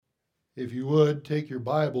If you would, take your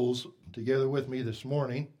Bibles together with me this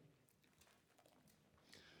morning.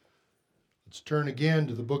 Let's turn again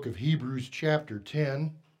to the book of Hebrews chapter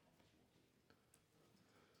 10.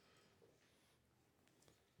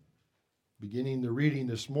 Beginning the reading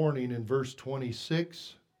this morning in verse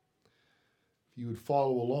 26. If you would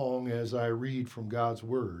follow along as I read from God's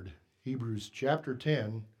Word. Hebrews chapter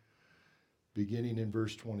 10, beginning in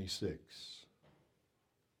verse 26.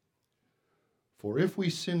 For if we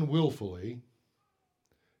sin willfully,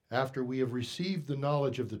 after we have received the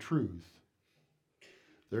knowledge of the truth,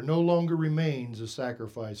 there no longer remains a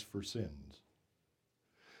sacrifice for sins,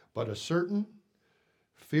 but a certain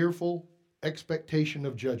fearful expectation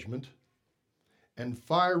of judgment and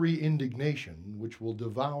fiery indignation which will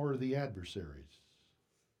devour the adversaries.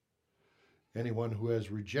 Anyone who has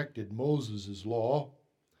rejected Moses' law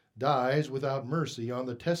dies without mercy on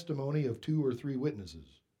the testimony of 2 or 3 witnesses.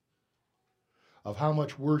 Of how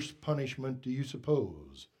much worse punishment do you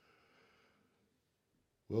suppose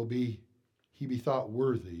will he be thought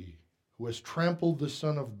worthy who has trampled the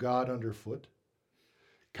Son of God underfoot,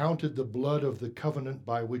 counted the blood of the covenant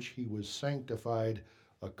by which he was sanctified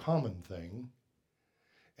a common thing,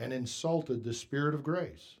 and insulted the Spirit of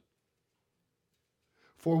grace?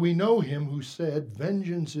 For we know him who said,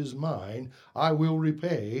 "Vengeance is mine, I will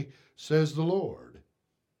repay, says the Lord."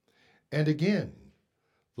 And again,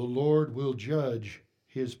 the Lord will judge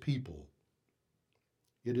his people.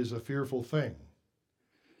 It is a fearful thing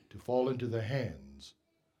to fall into the hands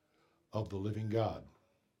of the living God.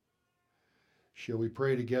 Shall we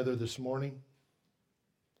pray together this morning?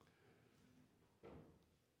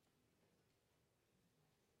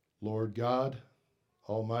 Lord God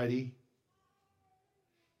Almighty,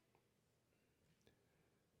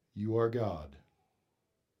 you are God,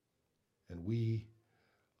 and we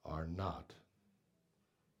are not.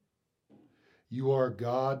 You are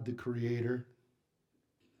God, the Creator.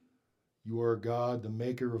 You are God, the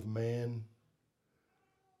Maker of man.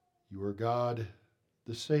 You are God,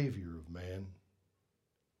 the Savior of man.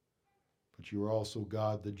 But you are also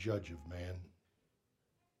God, the Judge of man.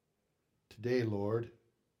 Today, Lord,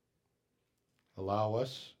 allow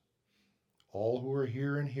us, all who are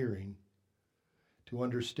here and hearing, to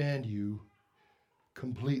understand you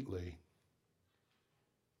completely,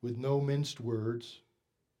 with no minced words,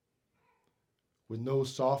 with no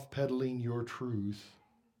soft peddling your truth,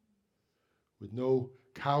 with no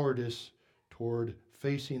cowardice toward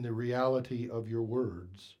facing the reality of your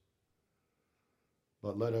words,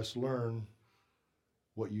 but let us learn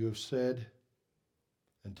what you have said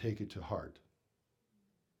and take it to heart.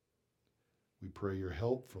 We pray your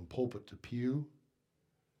help from pulpit to pew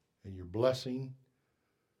and your blessing.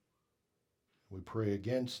 We pray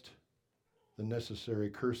against the necessary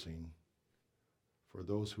cursing for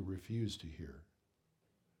those who refuse to hear.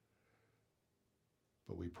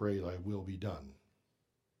 But we pray thy will be done.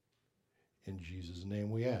 In Jesus'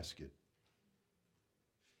 name we ask it.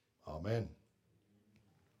 Amen.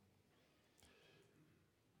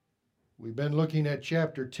 We've been looking at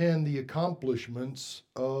chapter 10, the accomplishments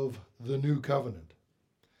of the new covenant.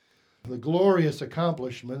 The glorious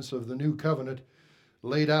accomplishments of the new covenant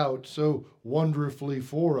laid out so wonderfully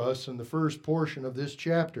for us in the first portion of this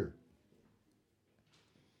chapter.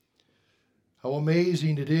 How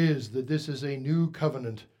amazing it is that this is a new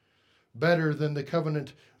covenant, better than the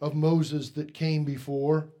covenant of Moses that came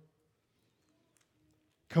before,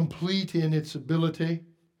 complete in its ability,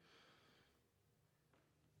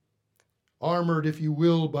 armored, if you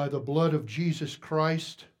will, by the blood of Jesus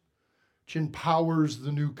Christ, which empowers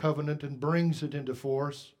the new covenant and brings it into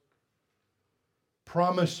force,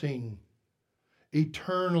 promising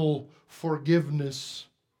eternal forgiveness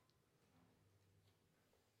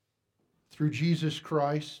through Jesus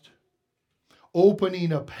Christ,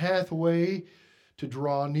 opening a pathway to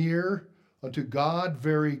draw near unto God,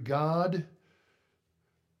 very God,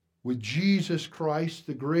 with Jesus Christ,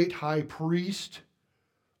 the great high priest,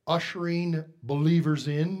 ushering believers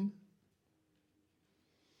in,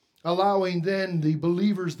 allowing then the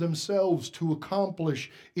believers themselves to accomplish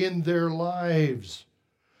in their lives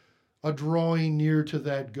a drawing near to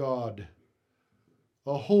that God,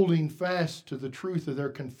 a holding fast to the truth of their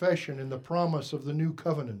confession and the promise of the new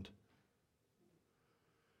covenant.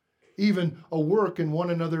 Even a work in one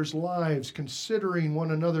another's lives, considering one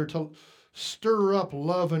another to stir up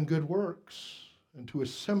love and good works, and to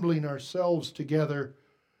assembling ourselves together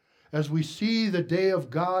as we see the day of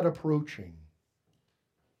God approaching.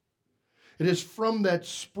 It is from that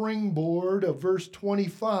springboard of verse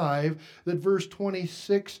 25 that verse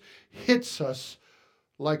 26 hits us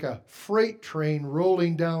like a freight train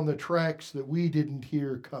rolling down the tracks that we didn't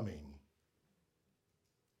hear coming.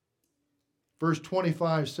 Verse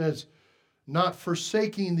 25 says, not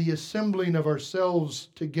forsaking the assembling of ourselves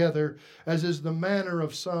together, as is the manner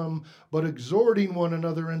of some, but exhorting one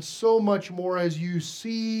another, and so much more as you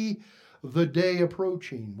see the day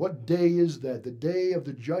approaching. What day is that? The day of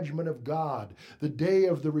the judgment of God, the day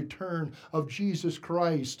of the return of Jesus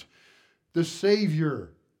Christ, the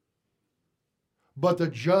Savior, but the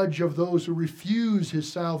judge of those who refuse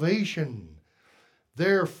his salvation.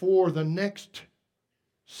 Therefore, the next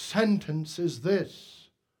sentence is this: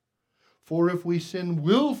 for if we sin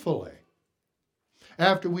willfully,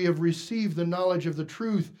 after we have received the knowledge of the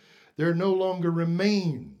truth, there no longer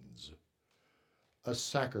remains a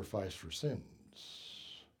sacrifice for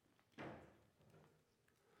sins.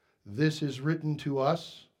 This is written to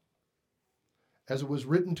us. As it was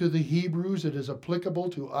written to the Hebrews, it is applicable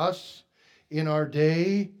to us in our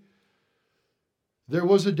day. There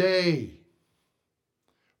was a day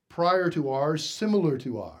prior to ours, similar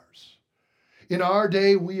to ours. In our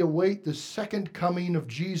day, we await the second coming of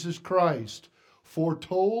Jesus Christ,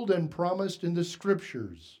 foretold and promised in the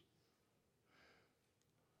Scriptures.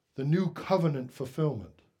 The new covenant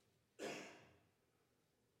fulfillment.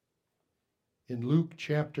 In Luke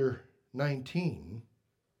chapter 19,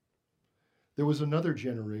 there was another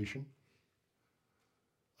generation,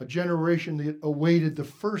 a generation that awaited the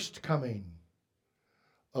first coming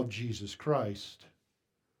of Jesus Christ.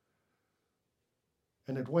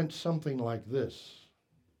 And it went something like this.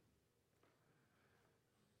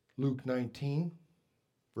 Luke 19,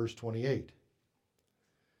 verse 28.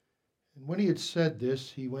 And when he had said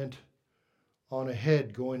this, he went on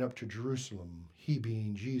ahead, going up to Jerusalem, he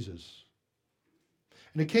being Jesus.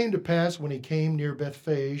 And it came to pass, when he came near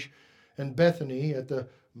Bethphage and Bethany at the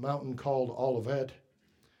mountain called Olivet,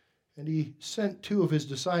 and he sent two of his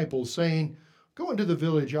disciples, saying, go into the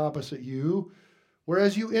village opposite you, where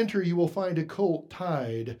as you enter you will find a colt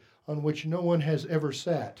tied, on which no one has ever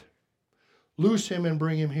sat. Loose him and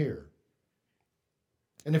bring him here.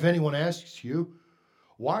 And if anyone asks you,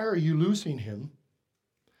 why are you loosing him?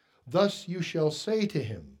 Thus you shall say to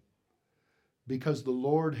him, because the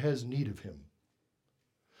Lord has need of him.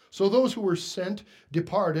 So those who were sent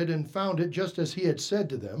departed and found it just as he had said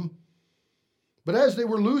to them. But as they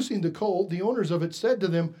were loosing the colt, the owners of it said to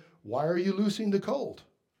them, why are you loosing the colt?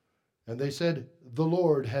 And they said, the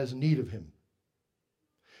Lord has need of him.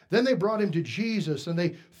 Then they brought him to Jesus, and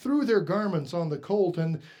they threw their garments on the colt,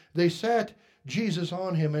 and they sat Jesus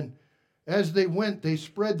on him. And as they went, they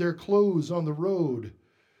spread their clothes on the road.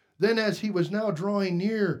 Then as he was now drawing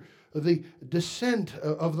near the descent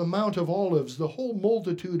of the Mount of Olives, the whole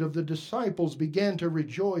multitude of the disciples began to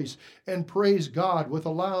rejoice and praise God with a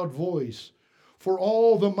loud voice for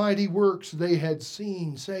all the mighty works they had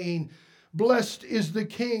seen, saying, blessed is the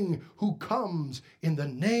King who comes in the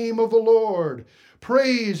name of the Lord.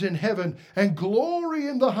 Praise in heaven and glory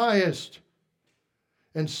in the highest.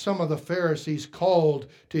 And some of the Pharisees called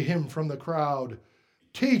to him from the crowd,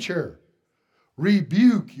 Teacher,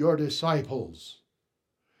 rebuke your disciples.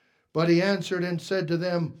 But he answered and said to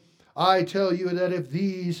them, I tell you that if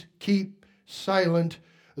these keep silent,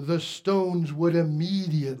 the stones would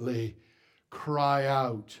immediately cry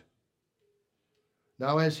out.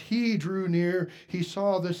 Now as he drew near, he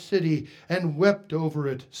saw the city and wept over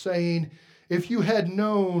it, saying, if you had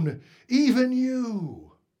known, even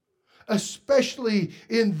you, especially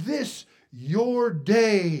in this your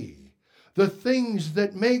day, the things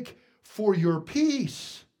that make for your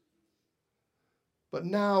peace, but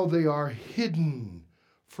now they are hidden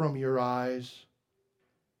from your eyes.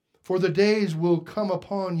 For the days will come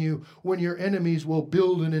upon you when your enemies will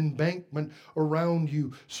build an embankment around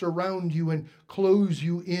you, surround you, and close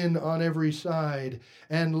you in on every side,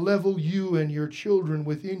 and level you and your children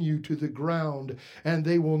within you to the ground, and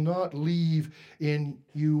they will not leave in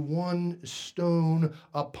you one stone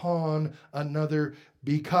upon another,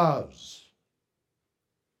 because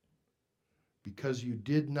you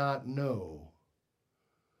did not know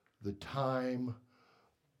the time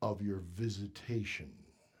of your visitation.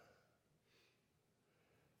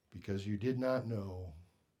 Because you did not know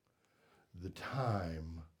the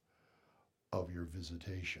time of your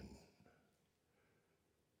visitation.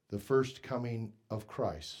 The first coming of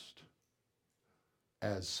Christ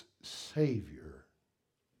as Savior.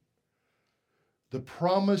 The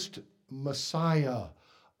promised Messiah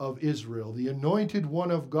of Israel, the anointed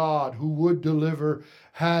one of God who would deliver,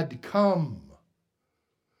 had come.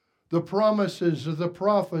 The promises of the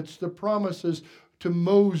prophets, the promises to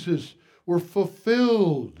Moses, were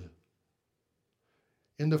fulfilled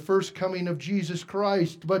in the first coming of Jesus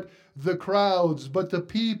Christ, but the crowds, but the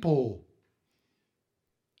people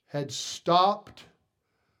had stopped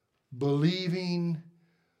believing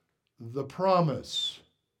the promise.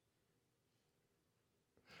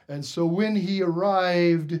 And so when he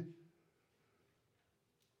arrived,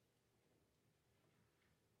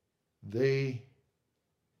 they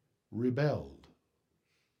rebelled.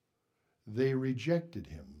 They rejected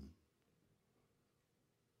him.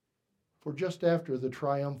 For just after the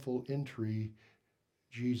triumphal entry,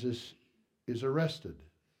 Jesus is arrested.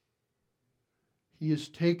 He is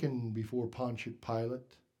taken before Pontius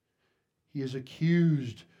Pilate. He is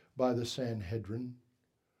accused by the Sanhedrin.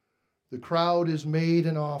 The crowd is made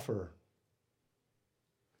an offer.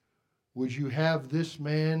 Would you have this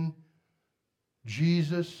man,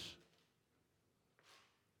 Jesus,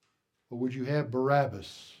 or would you have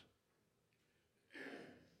Barabbas?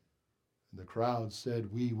 And the crowd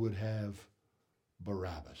said, we would have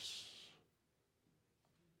Barabbas.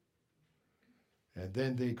 And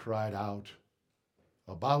then they cried out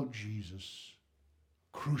about Jesus,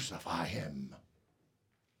 crucify him.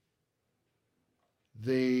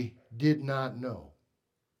 They did not know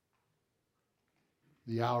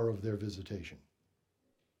the hour of their visitation.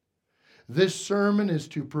 This sermon is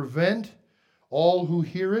to prevent all who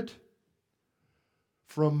hear it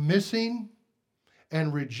from missing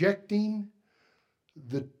and rejecting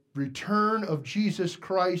the return of Jesus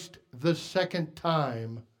Christ the second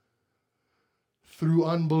time through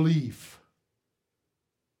unbelief,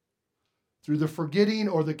 through the forgetting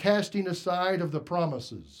or the casting aside of the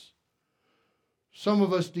promises. Some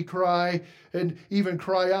of us decry and even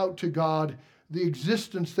cry out to God the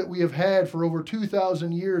existence that we have had for over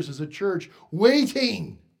 2,000 years as a church,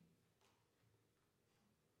 waiting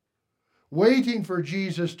for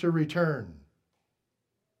Jesus to return.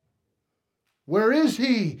 Where is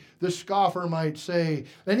he? The scoffer might say.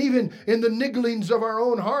 And even in the nigglings of our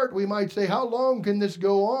own heart, we might say, how long can this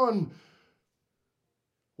go on?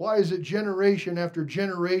 Why is it generation after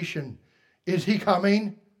generation? Is he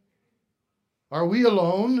coming? Are we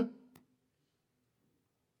alone?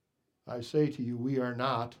 I say to you, we are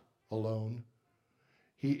not alone.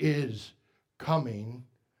 He is coming,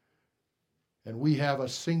 and we have a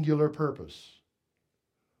singular purpose.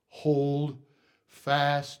 Hold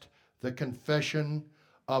fast the confession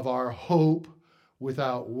of our hope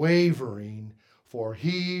without wavering, for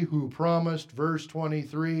he who promised, verse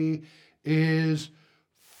 23, is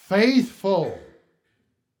faithful.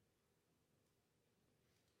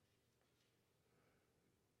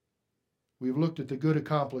 We've looked at the good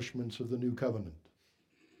accomplishments of the new covenant.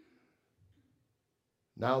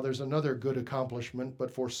 Now there's another good accomplishment, but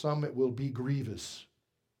for some it will be grievous,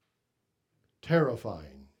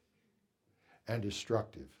 terrifying, and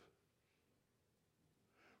destructive.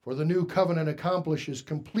 For the new covenant accomplishes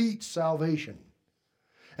complete salvation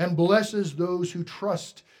and blesses those who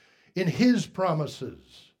trust in his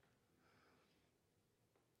promises.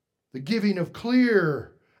 The giving of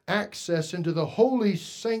clear access into the holy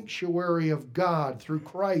sanctuary of God through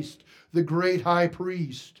Christ, the great high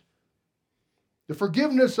priest. The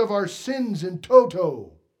forgiveness of our sins in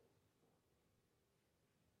toto.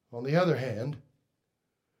 On the other hand,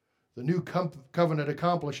 the new covenant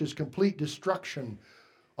accomplishes complete destruction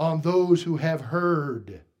on those who have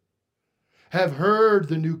heard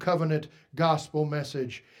the new covenant gospel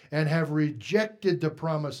message and have rejected the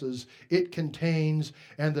promises it contains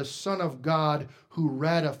and the Son of God who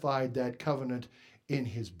ratified that covenant in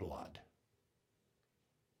his blood.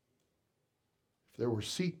 If there were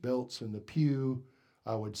seat belts in the pew,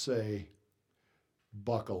 I would say,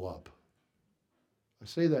 buckle up. I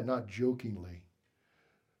say that not jokingly.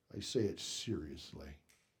 I say it seriously.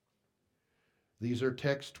 These are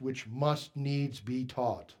texts which must needs be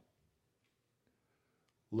taught,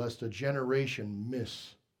 lest a generation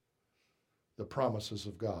miss the promises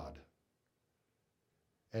of God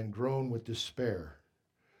and groan with despair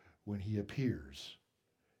when he appears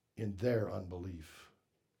in their unbelief.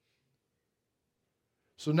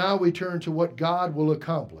 So now we turn to what God will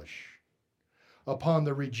accomplish upon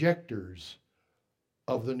the rejectors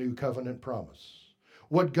of the new covenant promise.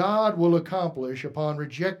 What God will accomplish upon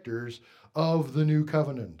rejectors of the new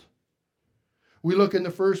covenant. We look in the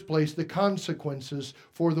first place the consequences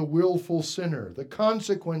for the willful sinner. The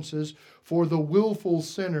consequences for the willful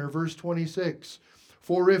sinner, verse 26.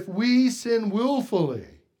 For if we sin willfully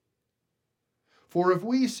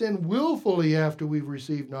after we've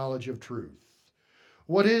received knowledge of truth.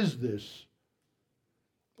 What is this?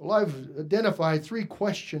 Well, I've identified 3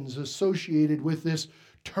 questions associated with this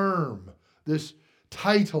term, this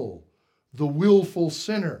title, the willful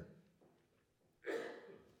sinner.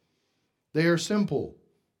 They are simple.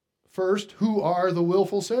 First, who are the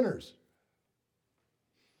willful sinners?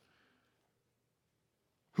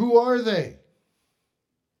 Who are they?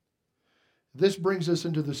 This brings us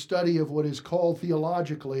into the study of what is called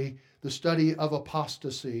theologically the study of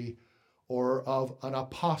apostasy, or of an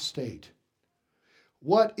apostate.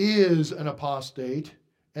 What is an apostate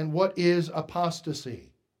and what is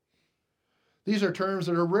apostasy? These are terms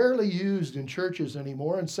that are rarely used in churches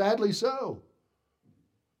anymore, and sadly so.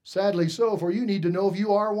 Sadly so, for you need to know if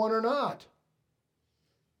you are one or not.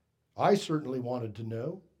 I certainly wanted to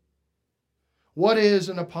know. What is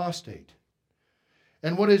an apostate?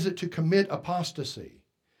 And what is it to commit apostasy?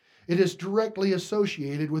 It is directly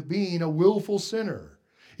associated with being a willful sinner.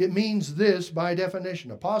 It means this by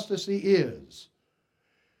definition. Apostasy is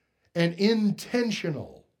an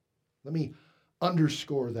intentional, let me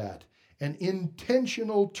underscore that, an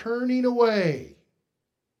intentional turning away.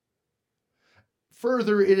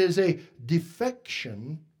 Further, it is a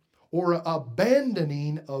defection or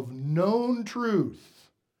abandoning of known truth.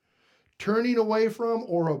 Turning away from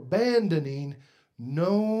or abandoning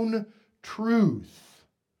known truth.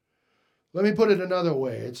 Let me put it another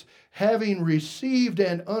way. It's having received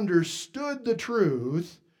and understood the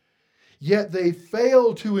truth, yet they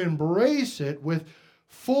fail to embrace it with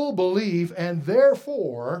full belief and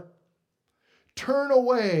therefore turn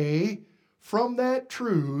away from that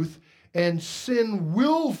truth and sin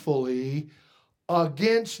willfully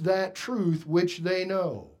against that truth which they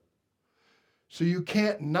know. So you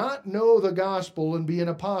can't not know the gospel and be an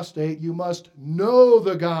apostate. You must know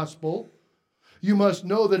the gospel. You must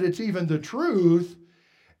know that it's even the truth,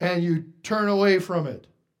 and you turn away from it.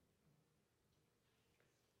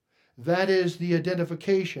 That is the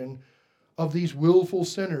identification of these willful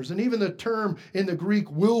sinners. And even the term in the Greek,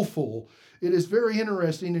 willful, it is very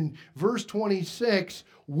interesting. In verse 26,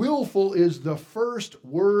 willful is the first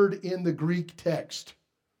word in the Greek text.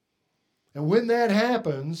 And when that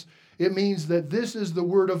happens, it means that this is the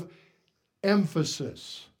word of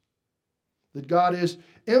emphasis. That God is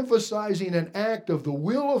emphasizing an act of the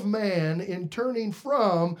will of man in turning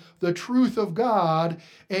from the truth of God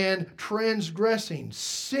and transgressing,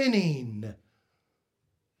 sinning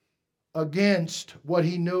against what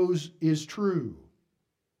he knows is true.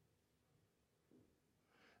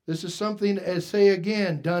 This is something, as say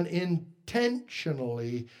again, done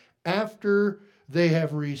intentionally after they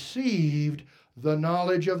have received the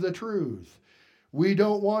knowledge of the truth. We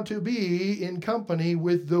don't want to be in company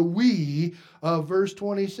with the we of verse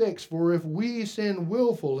 26. For if we sin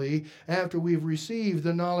willfully after we've received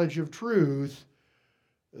the knowledge of truth,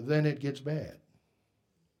 then it gets bad.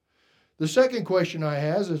 The second question I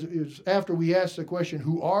have is after we ask the question,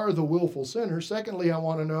 who are the willful sinners? Secondly, I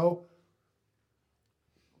want to know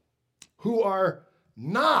who are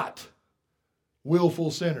not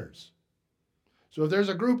willful sinners. So if there's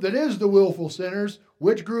a group that is the willful sinners,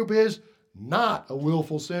 which group is not a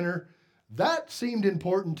willful sinner? That seemed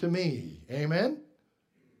important to me. Amen?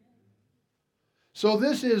 So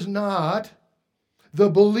this is not the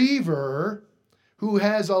believer who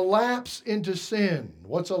has a lapse into sin.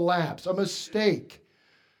 What's a lapse? A mistake.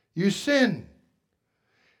 You sin.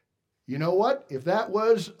 You know what? If that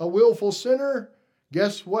was a willful sinner,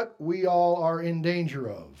 guess what we all are in danger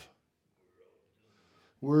of?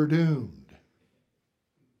 We're doomed.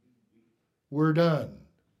 We're done.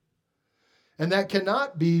 And that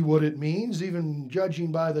cannot be what it means, even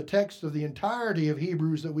judging by the text of the entirety of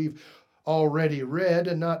Hebrews that we've already read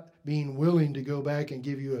and not being willing to go back and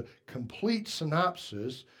give you a complete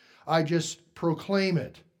synopsis. I just proclaim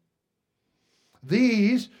it.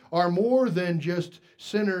 These are more than just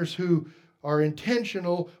sinners who are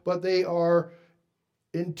intentional, but they are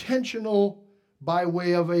intentional by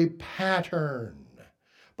way of a pattern.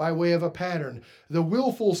 By way of a pattern. The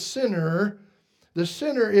willful sinner, the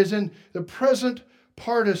sinner is in the present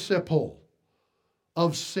participle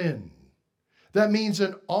of sin. That means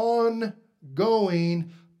an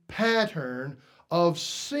ongoing pattern of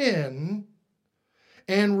sin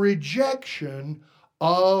and rejection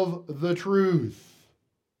of the truth.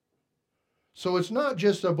 So it's not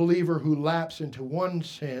just a believer who lapses into one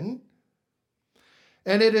sin,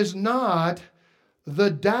 and it is not the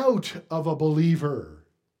doubt of a believer.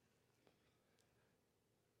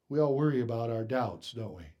 We all worry about our doubts,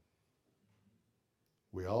 don't we?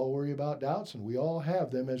 We all worry about doubts, and we all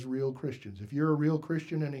have them as real Christians. If you're a real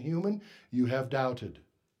Christian and a human, you have doubted.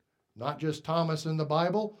 Not just Thomas in the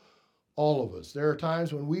Bible, all of us. There are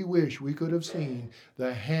times when we wish we could have seen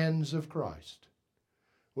the hands of Christ.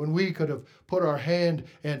 When we could have put our hand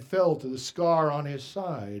and felt the scar on his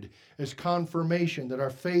side as confirmation that our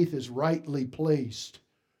faith is rightly placed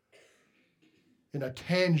in a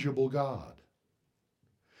tangible God.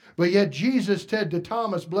 But yet Jesus said to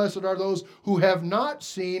Thomas, blessed are those who have not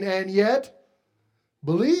seen and yet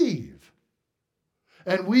believe.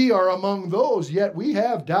 And we are among those, yet we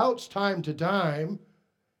have doubts time to time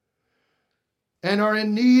and are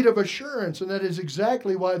in need of assurance. And that is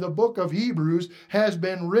exactly why the book of Hebrews has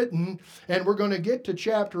been written. And we're going to get to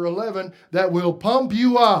chapter 11 that will pump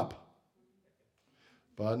you up.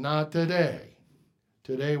 But not today.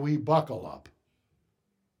 Today we buckle up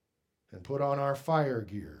and put on our fire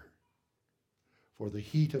gear, for the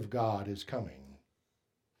heat of God is coming.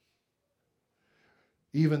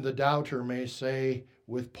 Even the doubter may say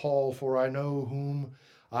with Paul, "For I know whom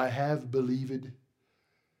I have believed,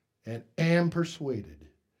 and am persuaded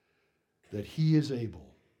that he is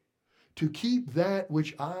able to keep that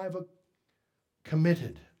which I've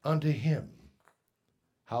committed unto him."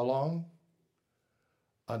 How long?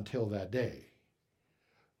 Until that day.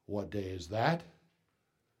 What day is that?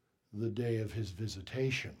 The day of his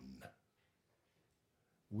visitation.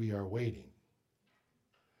 We are waiting.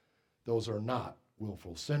 Those are not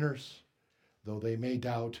willful sinners, though they may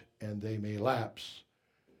doubt and they may lapse.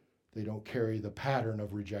 They don't carry the pattern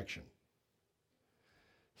of rejection.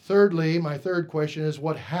 Thirdly, my third question is,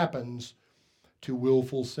 what happens to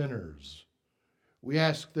willful sinners? We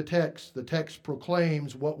ask the text. The text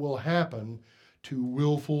proclaims what will happen to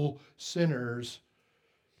willful sinners.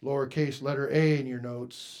 Lowercase letter a in your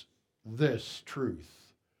notes, this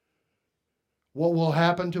truth. What will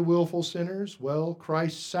happen to willful sinners? Well,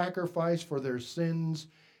 Christ's sacrifice for their sins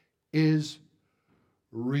is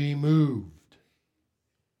removed.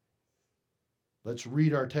 Let's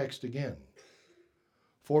read our text again.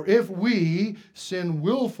 For if we sin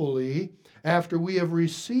willfully after we have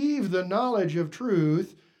received the knowledge of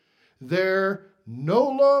truth, there no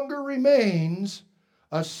longer remains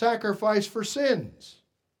a sacrifice for sins.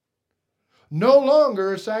 No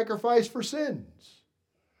longer a sacrifice for sins.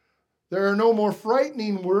 There are no more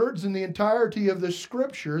frightening words in the entirety of the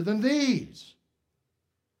Scripture than these.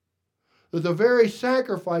 That the very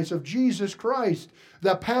sacrifice of Jesus Christ,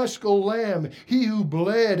 the Paschal Lamb, he who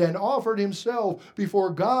bled and offered himself before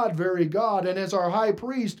God, very God, and as our high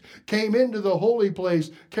priest came into the holy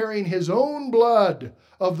place carrying his own blood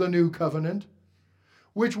of the new covenant,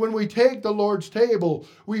 which when we take the Lord's table,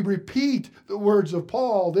 we repeat the words of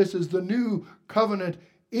Paul, "This is the new covenant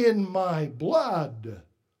in my blood."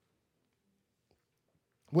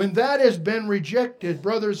 When that has been rejected,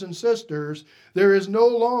 brothers and sisters, there is no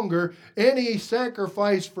longer any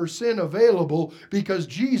sacrifice for sin available, because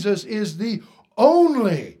Jesus is the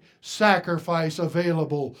only sacrifice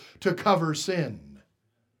available to cover sin.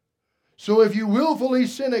 So if you willfully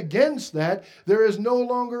sin against that, there is no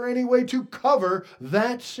longer any way to cover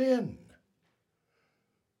that sin.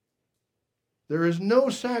 There is no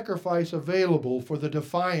sacrifice available for the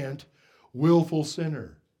defiant, willful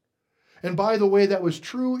sinner. And by the way, that was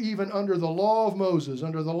true even under the law of Moses.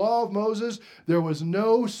 Under the law of Moses, there was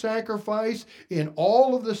no sacrifice in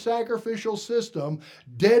all of the sacrificial system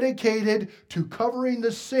dedicated to covering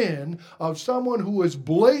the sin of someone who was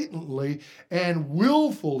blatantly and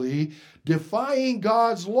willfully defying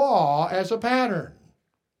God's law as a pattern.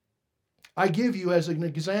 I give you as an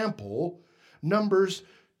example, Numbers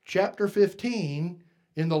chapter 15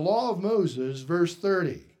 in the law of Moses, verse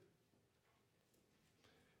 30.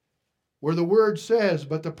 Where the word says,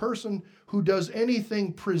 "But the person who does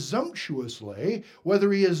anything presumptuously,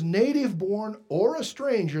 whether he is native born or a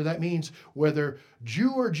stranger," that means whether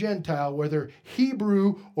Jew or Gentile, whether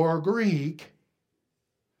Hebrew or Greek,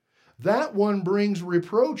 "that one brings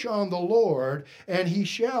reproach on the Lord, and he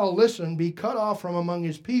shall," listen, "be cut off from among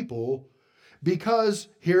his people, because,"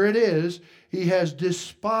 here it is, "he has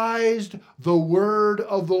despised the word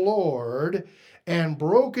of the Lord and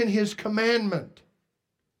broken his commandment.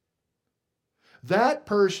 That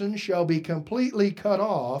person shall be completely cut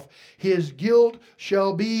off. His guilt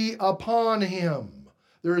shall be upon him."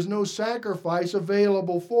 There is no sacrifice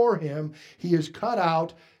available for him. He is cut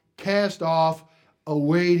out, cast off,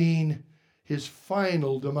 awaiting his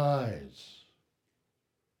final demise.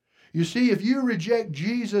 You see, if you reject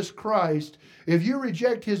Jesus Christ, if you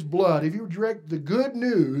reject his blood, if you reject the good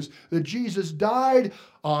news that Jesus died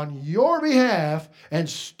on your behalf and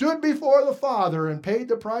stood before the Father and paid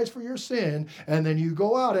the price for your sin, and then you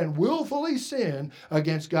go out and willfully sin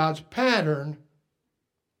against God's pattern,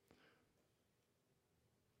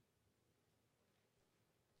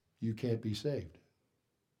 you can't be saved.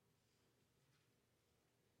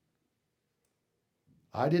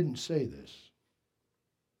 I didn't say this.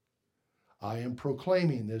 I am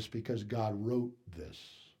proclaiming this because God wrote this.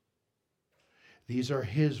 These are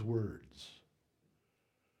his words.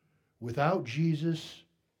 Without Jesus,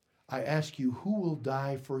 I ask you, who will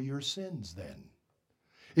die for your sins then?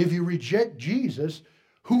 If you reject Jesus,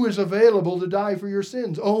 who is available to die for your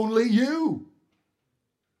sins? Only you.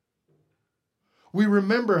 We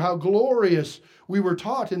remember how glorious we were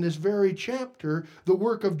taught in this very chapter the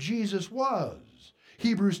work of Jesus was.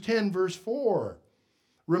 Hebrews 10 verse 4,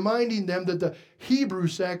 reminding them that the Hebrew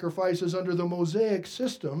sacrifices under the Mosaic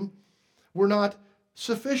system were not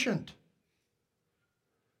sufficient.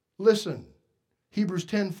 Listen, Hebrews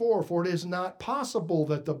 10:4, for it is not possible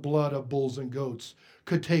that the blood of bulls and goats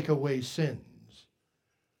could take away sins.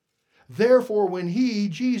 Therefore, when he,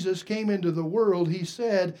 Jesus, came into the world, he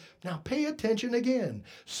said, now pay attention again,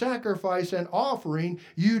 sacrifice and offering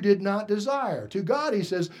you did not desire. To God, he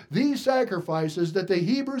says, these sacrifices that the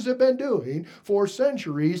Hebrews have been doing for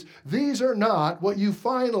centuries, these are not what you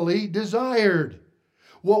finally desired.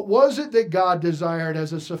 What was it that God desired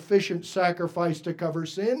as a sufficient sacrifice to cover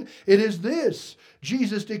sin? It is this.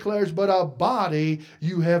 Jesus declares, but a body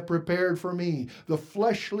you have prepared for me. The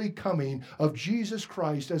fleshly coming of Jesus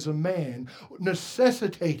Christ as a man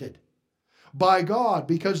necessitated by God,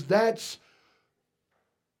 because that's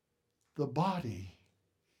the body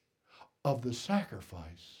of the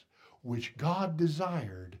sacrifice which God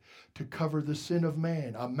desired to cover the sin of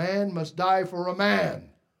man. A man must die for a man.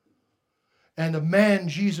 And the man,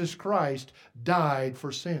 Jesus Christ, died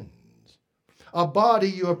for sins. A body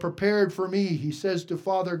you have prepared for me, he says to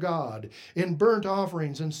Father God. In burnt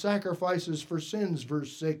offerings and sacrifices for sins,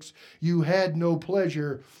 verse 6, you had no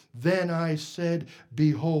pleasure. Then I said,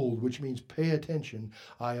 behold, which means pay attention.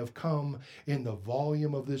 I have come in the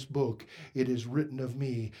volume of this book. It is written of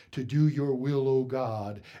me to do your will, O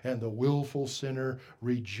God. And the willful sinner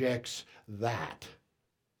rejects that.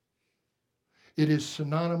 It is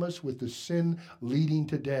synonymous with the sin leading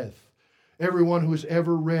to death. Everyone who has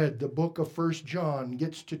ever read the book of 1 John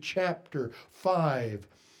gets to chapter 5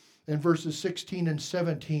 and verses 16 and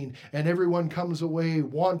 17, and everyone comes away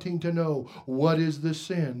wanting to know what is the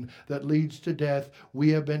sin that leads to death. We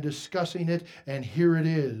have been discussing it, and here it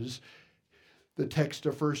is, the text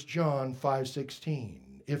of 1 John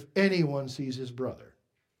 5:16. If anyone sees his brother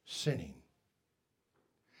sinning,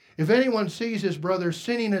 if anyone sees his brother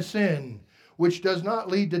sinning a sin which does not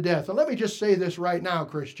lead to death. And let me just say this right now,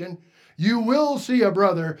 Christian. You will see a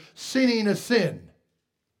brother sinning a sin.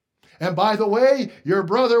 And by the way, your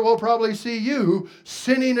brother will probably see you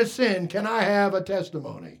sinning a sin. Can I have a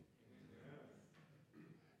testimony?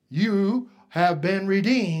 You have been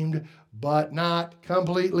redeemed, but not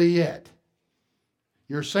completely yet.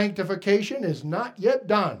 Your sanctification is not yet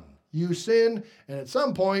done. You sin, and at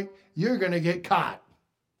some point, you're going to get caught.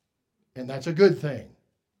 And that's a good thing.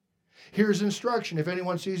 Here's instruction. If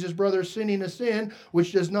anyone sees his brother sinning a sin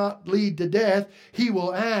which does not lead to death, he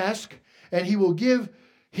will ask, and he will give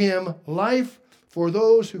him life for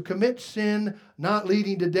those who commit sin not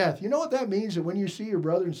leading to death. You know what that means? That when you see your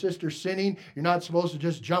brother and sister sinning, you're not supposed to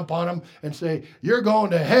just jump on them and say, you're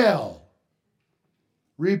going to hell.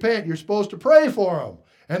 Repent. You're supposed to pray for them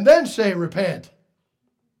and then say, repent.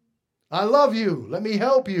 I love you. Let me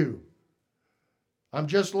help you. I'm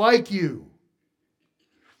just like you.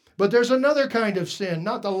 But there's another kind of sin,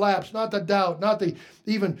 not the lapse, not the doubt, not the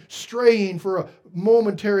even straying for a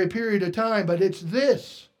momentary period of time, but it's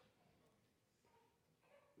this.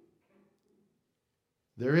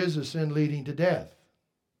 There is a sin leading to death.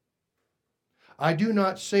 I do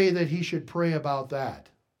not say that he should pray about that.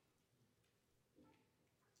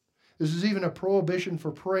 This is even a prohibition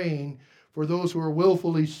for praying for those who are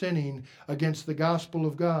willfully sinning against the gospel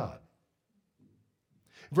of God.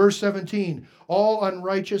 Verse 17, all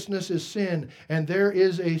unrighteousness is sin, and there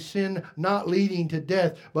is a sin not leading to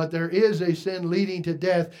death, but there is a sin leading to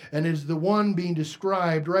death, and it is the one being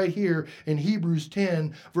described right here in Hebrews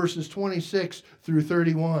 10, verses 26 through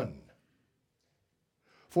 31.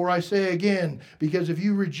 For I say again, because if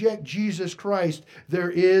you reject Jesus Christ,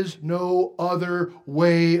 there is no other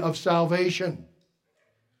way of salvation.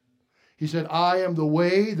 He said, I am the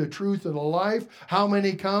way, the truth, and the life. How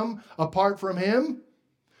many come apart from him?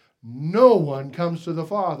 No one comes to the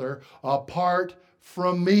Father apart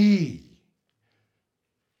from me.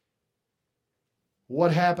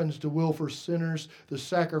 What happens to willful sinners? The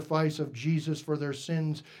sacrifice of Jesus for their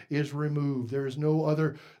sins is removed. There is no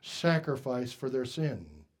other sacrifice for their sin,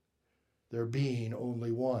 there being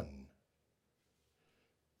only one.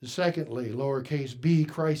 Secondly, lowercase b,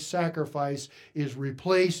 Christ's sacrifice is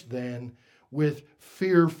replaced then with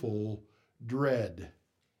fearful dread.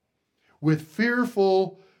 With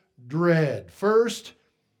fearful dread. First,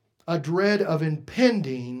 a dread of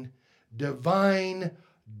impending divine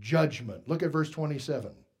judgment. Look at verse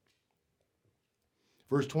 27.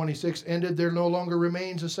 Verse 26 ended, there no longer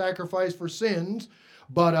remains a sacrifice for sins,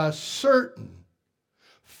 but a certain,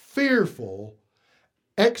 fearful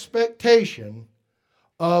expectation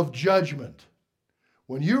of judgment.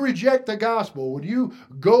 When you reject the gospel, when you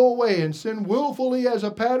go away and sin willfully as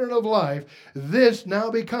a pattern of life, this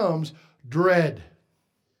now becomes dread.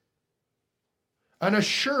 An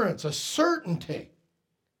assurance, a certainty.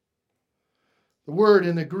 The word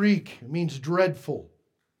in the Greek means dreadful.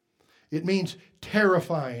 It means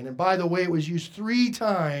terrifying. And by the way, it was used 3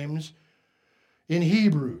 times in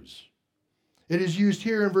Hebrews. It is used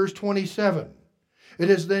here in verse 27. It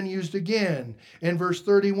is then used again in verse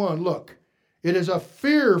 31. Look, it is a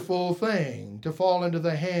fearful thing to fall into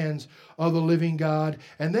the hands of the living God.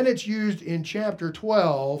 And then it's used in chapter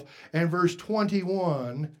 12 and verse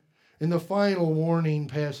 21 in the final warning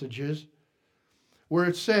passages where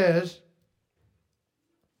it says,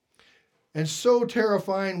 "And so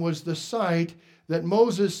terrifying was the sight that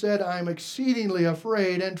Moses said, I am exceedingly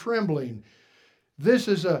afraid and trembling." This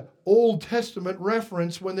is an Old Testament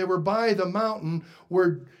reference when they were by the mountain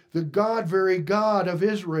where the very God of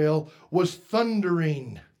Israel was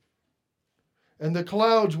thundering. And the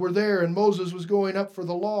clouds were there and Moses was going up for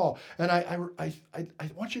the law. And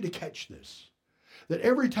I want you to catch this. That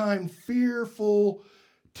every time fearful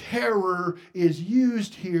terror is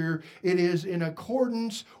used here, it is in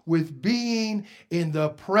accordance with being in the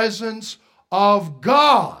presence of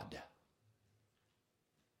God.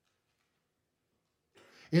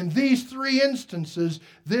 In these 3 instances,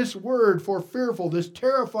 this word for fearful, this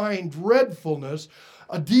terrifying dreadfulness,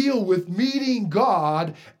 deal with meeting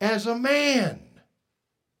God as a man.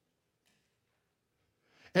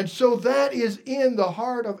 And so that is in the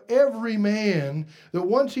heart of every man, that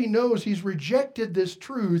once he knows he's rejected this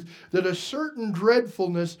truth, that a certain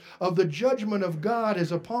dreadfulness of the judgment of God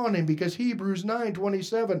is upon him, because Hebrews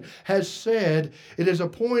 9:27 has said, it is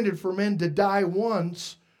appointed for men to die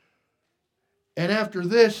once, and after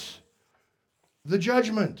this, the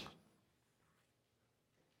judgment.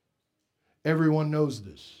 Everyone knows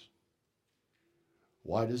this.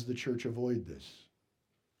 Why does the church avoid this?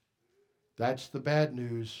 That's the bad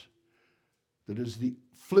news. That is the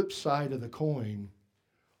flip side of the coin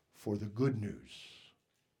for the good news.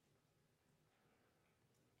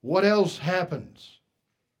 What else happens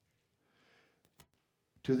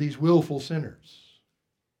to these willful sinners?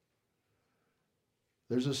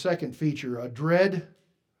 There's a second feature, a dread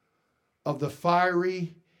of the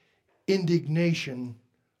fiery indignation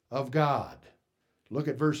of God. Look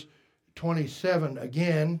at verse 27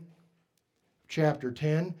 again, chapter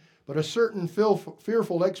 10. But a certain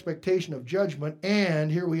fearful expectation of judgment,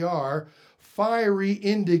 and here we are, fiery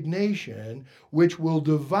indignation, which will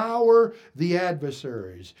devour the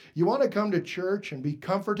adversaries. You want to come to church and be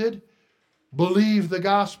comforted? Believe the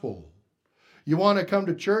gospel. You want to come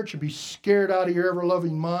to church and be scared out of your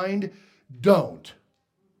ever-loving mind? Don't.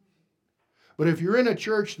 But if you're in a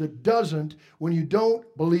church that doesn't, when you don't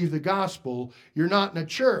believe the gospel, you're not in a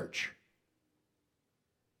church.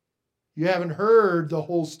 You haven't heard the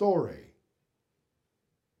whole story.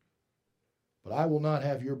 But I will not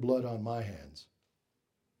have your blood on my hands.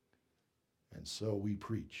 And so we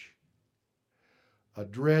preach. A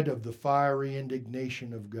dread of the fiery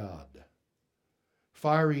indignation of God.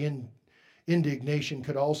 Fiery indignation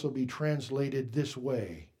could also be translated this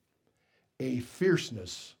way: a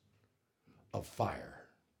fierceness of fire.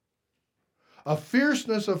 A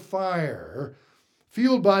fierceness of fire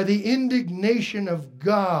fueled by the indignation of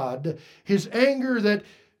God, his anger that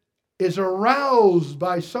is aroused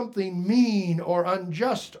by something mean or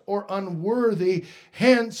unjust or unworthy,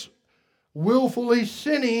 hence willfully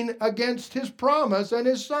sinning against his promise and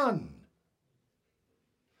his Son.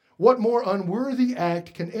 What more unworthy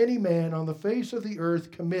act can any man on the face of the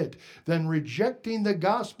earth commit than rejecting the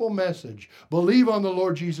gospel message? Believe on the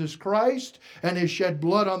Lord Jesus Christ and his shed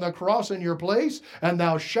blood on the cross in your place, and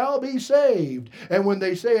thou shalt be saved. And when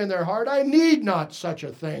they say in their heart, I need not such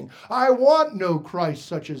a thing. I want no Christ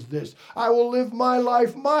such as this. I will live my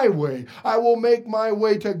life my way. I will make my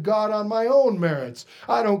way to God on my own merits.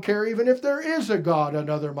 I don't care even if there is a God,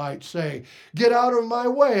 another might say. Get out of my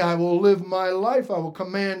way. I will live my life. I will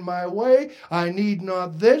command my way. I need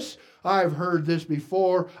not this. I've heard this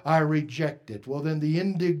before. I reject it. Well, then the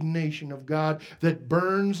indignation of God that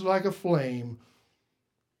burns like a flame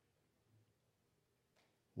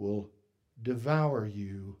will devour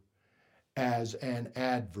you as an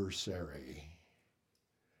adversary.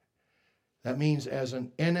 That means as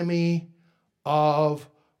an enemy of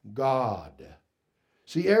God.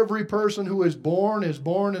 See, every person who is born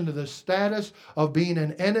into the status of being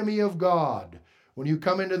an enemy of God. When you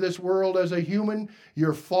come into this world as a human,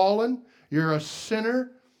 you're fallen, you're a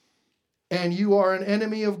sinner, and you are an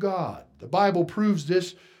enemy of God. The Bible proves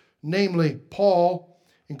this, namely Paul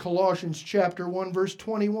in Colossians chapter 1, verse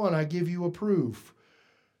 21, I give you a proof.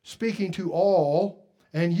 Speaking to all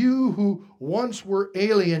And you who once were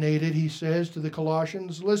alienated, he says to the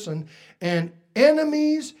Colossians, listen, and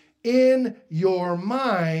enemies in your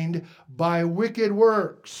mind by wicked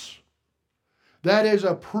works. That is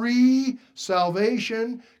a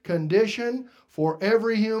pre-salvation condition for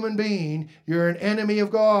every human being. You're an enemy of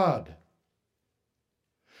God.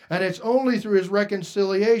 And it's only through his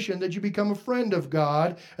reconciliation that you become a friend of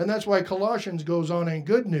God. And that's why Colossians goes on in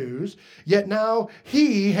good news. Yet now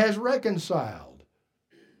he has reconciled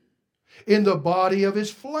in the body of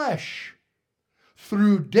his flesh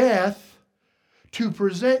through death to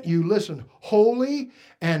present you, listen, holy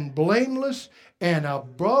and blameless and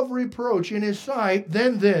above reproach in his sight.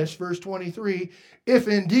 Then this, verse 23, if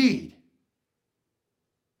indeed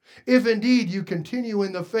you continue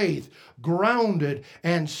in the faith, grounded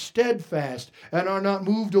and steadfast, and are not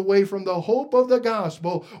moved away from the hope of the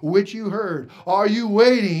gospel which you heard, are you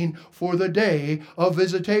waiting for the day of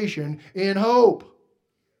visitation in hope,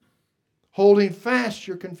 holding fast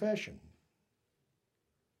your confession?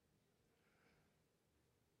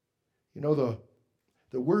 You know,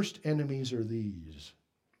 the worst enemies are these.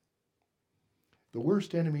 The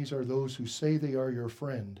worst enemies are those who say they are your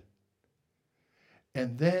friend,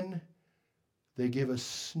 and then they give a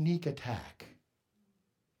sneak attack.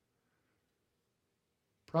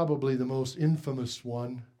 Probably the most infamous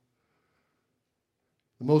one,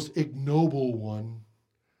 the most ignoble one,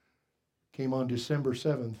 came on December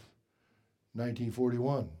 7th,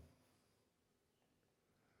 1941,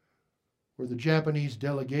 where the Japanese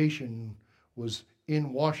delegation was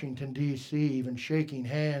in Washington, D.C., even shaking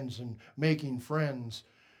hands and making friends,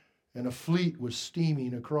 and a fleet was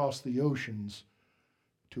steaming across the oceans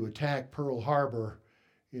to attack Pearl Harbor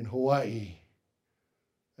in Hawaii.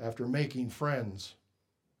 After making friends,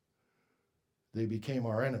 they became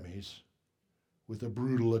our enemies with a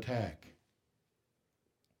brutal attack.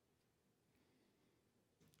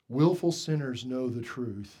 Willful sinners know the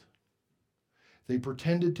truth. They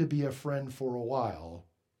pretended to be a friend for a while,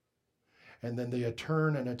 and then they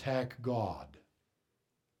turn and attack God.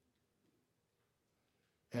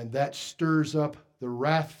 And that stirs up the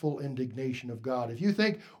wrathful indignation of God. If you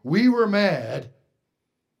think we were mad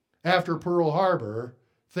after Pearl Harbor,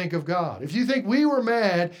 think of God. If you think we were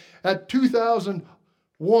mad at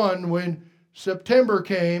 2001 when September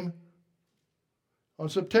came, on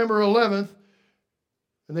September 11th,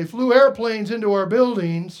 and they flew airplanes into our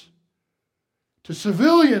buildings, to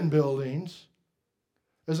civilian buildings,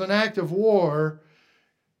 as an act of war,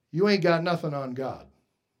 you ain't got nothing on God.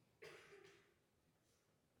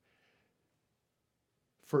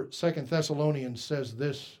 For 2 Thessalonians says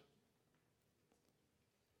this,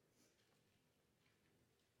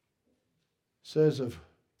 says of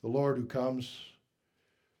the Lord who comes,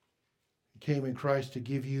 came in Christ to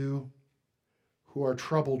give you who are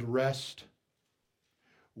troubled rest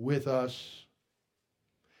with us.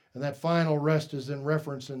 And that final rest is in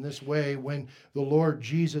reference in this way when the Lord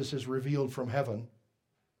Jesus is revealed from heaven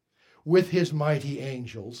with his mighty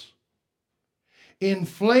angels, in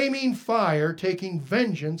flaming fire, taking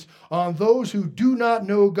vengeance on those who do not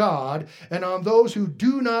know God and on those who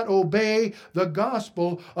do not obey the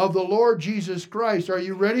gospel of the Lord Jesus Christ. Are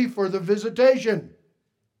you ready for the visitation?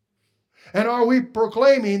 And are we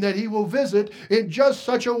proclaiming that he will visit in just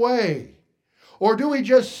such a way? Or do we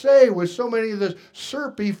just say with so many of the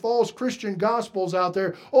syrupy false Christian gospels out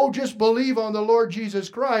there, oh, just believe on the Lord Jesus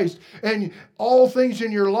Christ and all things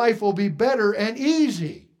in your life will be better and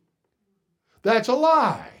easy? That's a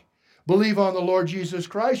lie. Believe on the Lord Jesus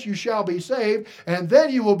Christ, you shall be saved, and then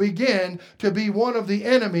you will begin to be one of the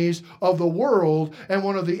enemies of the world and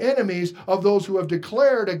one of the enemies of those who have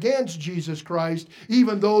declared against Jesus Christ,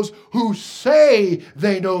 even those who say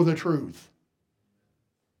they know the truth.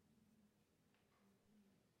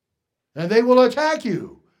 And they will attack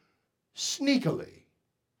you sneakily.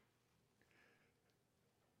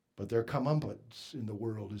 But their comeuppance in the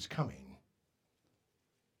world is coming.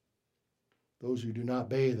 Those who do not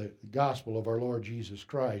obey the gospel of our Lord Jesus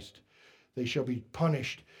Christ, they shall be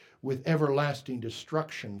punished with everlasting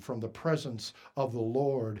destruction from the presence of the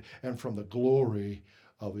Lord and from the glory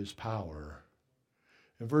of his power.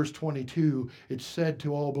 In verse 22, it said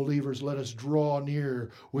to all believers, let us draw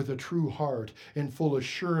near with a true heart in full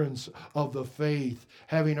assurance of the faith,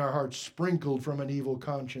 having our hearts sprinkled from an evil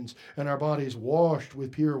conscience and our bodies washed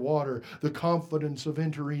with pure water, the confidence of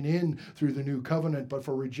entering in through the new covenant. But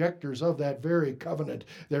for rejectors of that very covenant,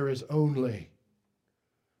 there is only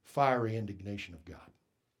fiery indignation of God.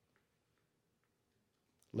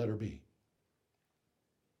 Letter B.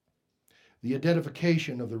 The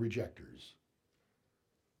identification of the rejectors.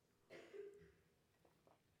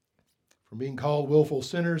 From being called willful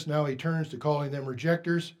sinners, now he turns to calling them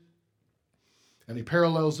rejectors. And he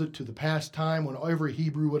parallels it to the past time when every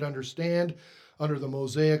Hebrew would understand under the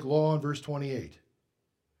Mosaic law in verse 28.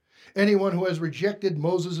 Anyone who has rejected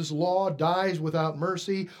Moses' law dies without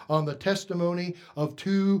mercy on the testimony of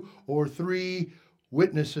 2 or 3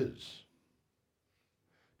 witnesses.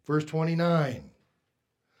 Verse 29.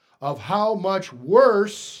 Of how much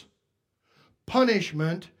worse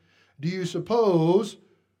punishment do you suppose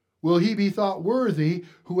will he be thought worthy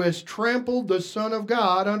who has trampled the Son of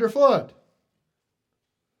God underfoot?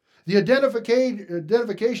 The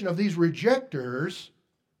identification of these rejectors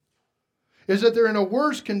is that they're in a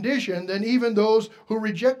worse condition than even those who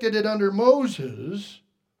rejected it under Moses.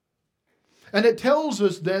 And it tells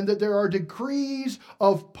us then that there are degrees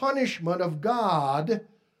of punishment of God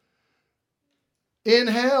in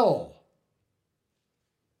hell.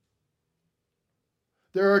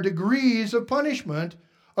 There are degrees of punishment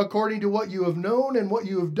according to what you have known and what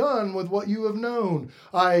you have done with what you have known.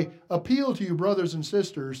 I appeal to you, brothers and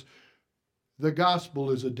sisters, the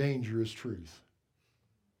gospel is a dangerous truth.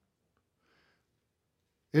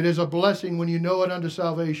 It is a blessing when you know it unto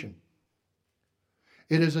salvation.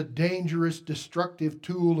 It is a dangerous, destructive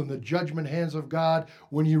tool in the judgment hands of God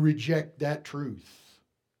when you reject that truth.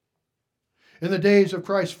 In the days of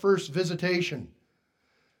Christ's first visitation,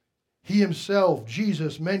 he himself,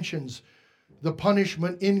 Jesus, mentions the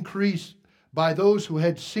punishment increased by those who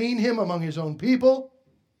had seen him among his own people,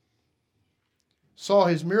 saw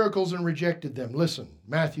his miracles and rejected them. Listen,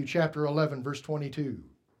 Matthew chapter 11, verse 22.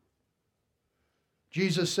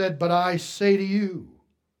 Jesus said, "But I say to you,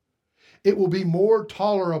 it will be more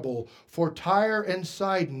tolerable for Tyre and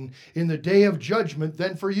Sidon in the day of judgment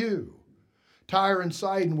than for you." Tyre and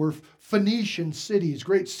Sidon were Phoenician cities,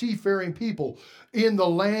 great seafaring people in the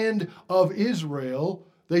land of Israel.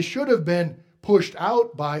 They should have been pushed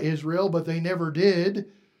out by Israel, but they never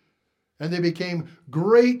did. And they became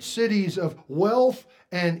great cities of wealth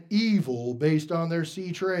and evil based on their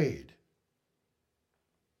sea trade.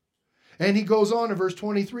 And he goes on in verse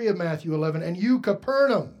 23 of Matthew 11, "And you,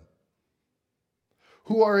 Capernaum,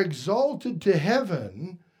 who are exalted to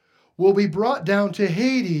heaven, will be brought down to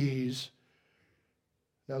Hades."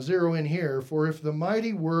 Now zero in here. "For if the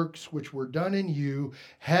mighty works which were done in you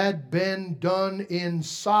had been done in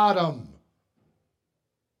Sodom,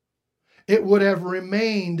 it would have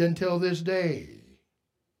remained until this day.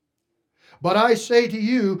 But I say to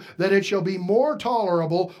you that it shall be more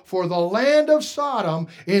tolerable for the land of Sodom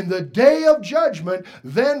in the day of judgment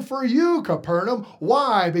than for you, Capernaum."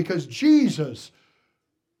 Why? Because Jesus,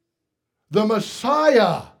 the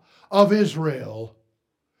Messiah of Israel,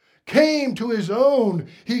 came to his own.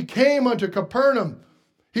 He came unto Capernaum.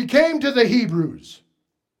 He came to the Hebrews.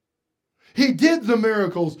 He did the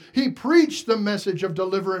miracles. He preached the message of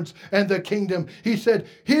deliverance and the kingdom. He said,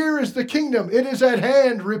 "Here is the kingdom. It is at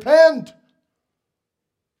hand. Repent."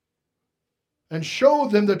 And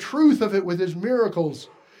showed them the truth of it with his miracles.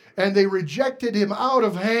 And they rejected him out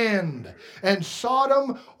of hand. And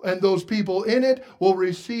Sodom and those people in it will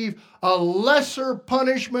receive a lesser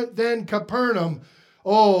punishment than Capernaum.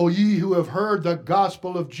 Oh, ye who have heard the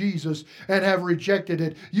gospel of Jesus and have rejected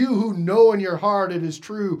it, you who know in your heart it is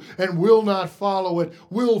true and will not follow it,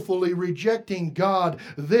 willfully rejecting God,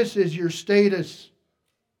 this is your status.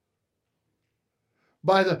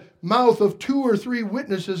 By the mouth of 2 or 3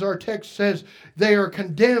 witnesses, our text says, they are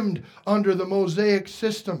condemned under the Mosaic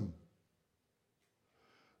system.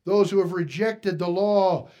 Those who have rejected the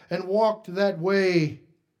law and walked that way.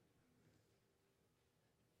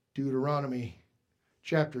 Deuteronomy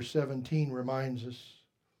Chapter 17 reminds us,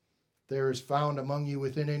 "There is found among you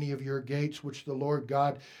within any of your gates which the Lord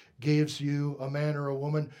God gives you a man or a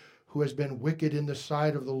woman who has been wicked in the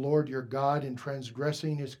sight of the Lord your God in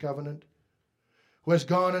transgressing his covenant, who has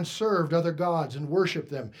gone and served other gods and worshipped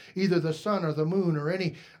them, either the sun or the moon or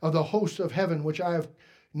any of the hosts of heaven which I have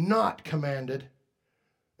not commanded.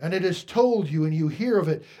 And it is told you, and you hear of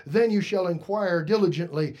it, then you shall inquire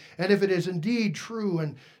diligently. And if it is indeed true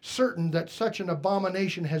and certain that such an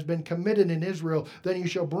abomination has been committed in Israel, then you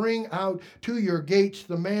shall bring out to your gates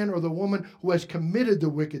the man or the woman who has committed the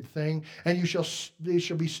wicked thing, and they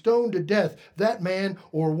shall be stoned to death, that man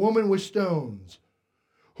or woman with stones.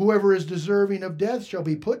 Whoever is deserving of death shall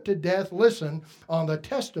be put to death, listen, on the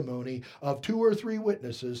testimony of 2 or 3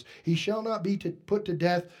 witnesses. He shall not be put to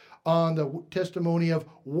death on the testimony of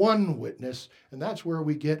 1 witness." And that's where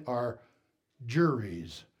we get our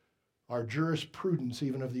juries, our jurisprudence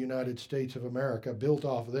even of the United States of America, built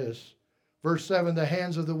off this. Verse 7, "The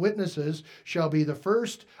hands of the witnesses shall be the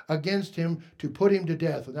first against him to put him to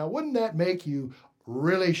death." Now, wouldn't that make you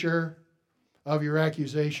really sure of your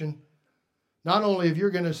accusation? Not only if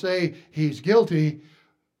you're going to say he's guilty,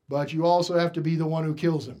 but you also have to be the one who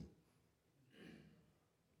kills him.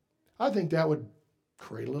 I think that would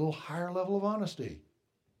create a little higher level of honesty.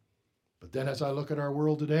 But then as I look at our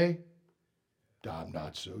world today, I'm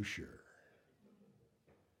not so sure.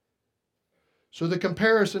 So the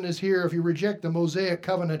comparison is here. If you reject the Mosaic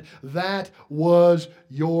covenant, that was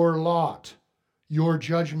your lot, your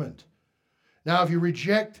judgment. Now, if you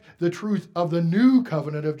reject the truth of the new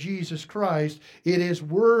covenant of Jesus Christ, it is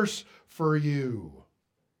worse for you.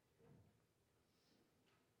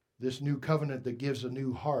 This new covenant that gives a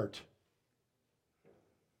new heart,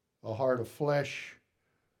 a heart of flesh,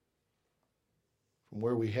 from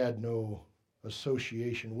where we had no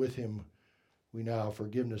association with him, we now have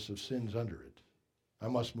forgiveness of sins under it. I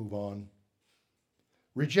must move on.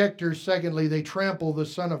 Rejectors, secondly, they trample the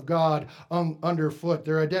Son of God underfoot.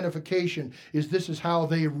 Their identification is this is how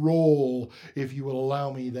they roll, if you will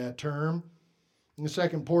allow me that term. In the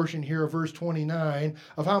second portion here of verse 29,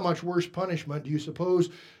 of how much worse punishment do you suppose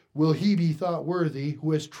will he be thought worthy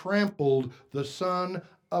who has trampled the Son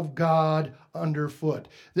of God underfoot?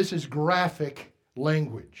 This is graphic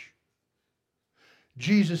language.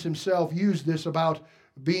 Jesus himself used this about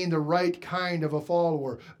being the right kind of a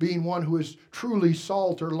follower, being one who is truly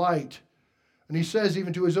salt or light. And he says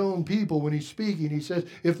even to his own people when he's speaking, he says,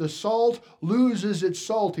 if the salt loses its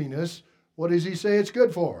saltiness, what does he say it's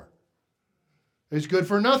good for? It's good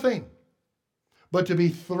for nothing but to be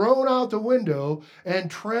thrown out the window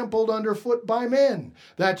and trampled underfoot by men.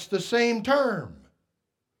 That's the same term.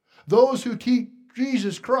 Those who teach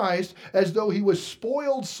Jesus Christ as though he was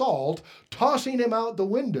spoiled salt, tossing him out the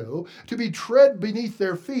window to be tread beneath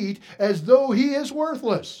their feet as though he is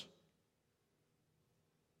worthless.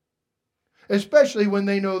 Especially when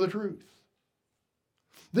they know the truth.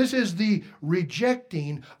 This is the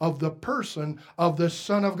rejecting of the person of the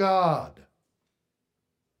Son of God.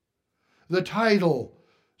 The title,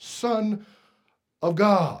 Son of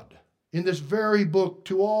God, in this very book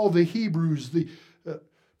to all the Hebrews, the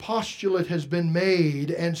postulate has been made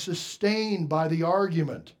and sustained by the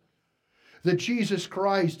argument that Jesus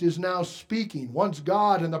Christ is now speaking. Once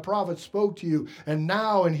God and the prophets spoke to you, and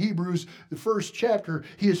now in Hebrews, the first chapter,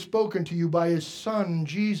 he has spoken to you by his Son,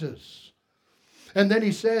 Jesus. And then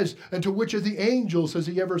he says, and to which of the angels has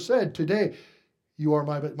he ever said, today, you are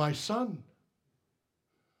my Son?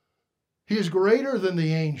 He is greater than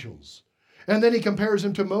the angels. And then he compares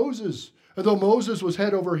him to Moses. And though Moses was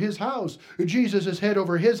head over his house, Jesus is head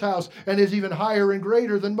over his house and is even higher and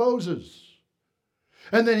greater than Moses.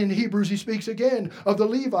 And then in Hebrews he speaks again of the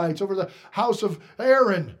Levites over the house of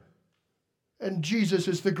Aaron. And Jesus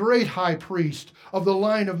is the great high priest of the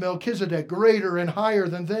line of Melchizedek, greater and higher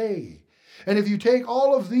than they. And if you take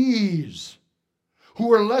all of these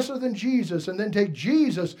who are lesser than Jesus and then take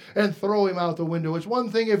Jesus and throw him out the window. It's one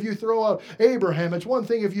thing if you throw out Abraham. It's one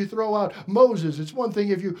thing if you throw out Moses. It's one thing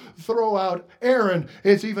if you throw out Aaron.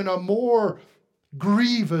 It's even a more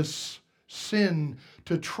grievous sin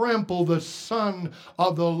to trample the Son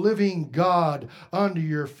of the living God under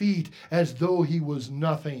your feet as though he was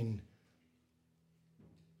nothing.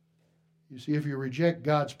 You see, if you reject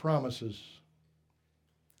God's promises,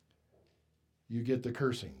 you get the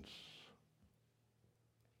cursings.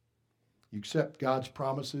 You accept God's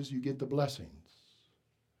promises, you get the blessings.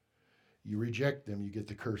 You reject them, you get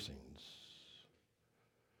the cursings.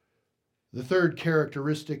 The third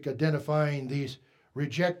characteristic identifying these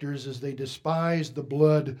rejectors is they despise the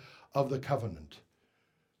blood of the covenant.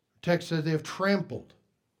 The text says they have trampled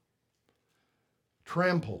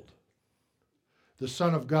the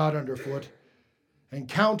Son of God underfoot and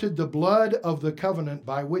counted the blood of the covenant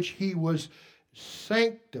by which he was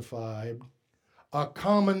sanctified a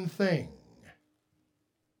common thing.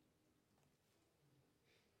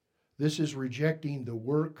 This is rejecting the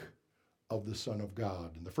work of the Son of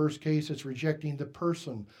God. In the first case, it's rejecting the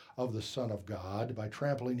person of the Son of God by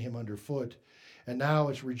trampling him underfoot. And now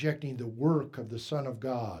it's rejecting the work of the Son of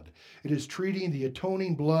God. It is treating the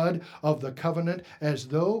atoning blood of the covenant as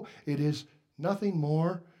though it is nothing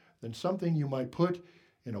more than something you might put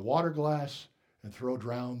in a water glass and throw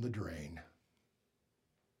down the drain.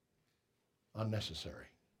 Unnecessary.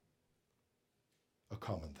 A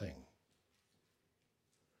common thing.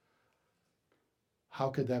 How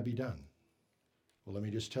could that be done? Well, let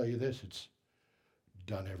me just tell you this. It's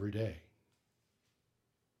done every day.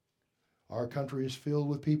 Our country is filled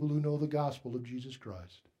with people who know the gospel of Jesus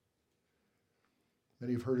Christ.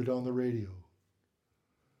 Many have heard it on the radio,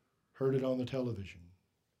 heard it on the television,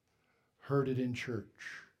 heard it in church,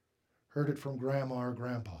 heard it from grandma or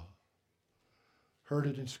grandpa, heard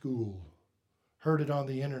it in school, heard it on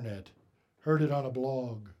the internet, heard it on a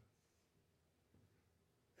blog.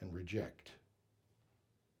 and reject.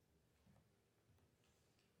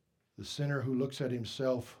 The sinner who looks at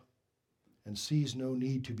himself and sees no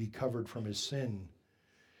need to be covered from his sin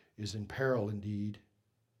is in peril indeed.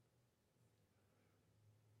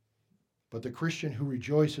 But the Christian who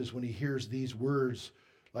rejoices when he hears these words,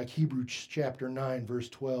 like Hebrews chapter 9, verse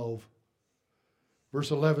 12. Verse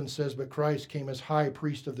 11 says, "But Christ came as high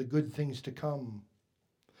priest of the good things to come,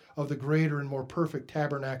 of the greater and more perfect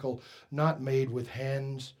tabernacle, not made with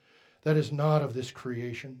hands, that is not of this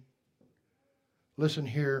creation." Listen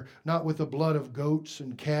here, not with the blood of goats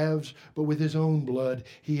and calves, but with his own blood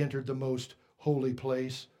he entered the most holy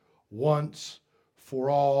place, once for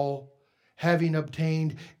all, having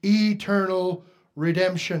obtained eternal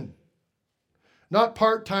redemption. Not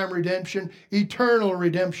part-time redemption, eternal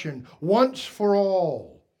redemption, once for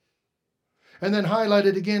all. And then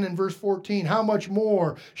highlighted again in verse 14, "How much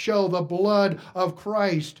more shall the blood of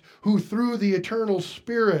Christ, who through the eternal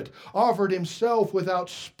Spirit offered himself without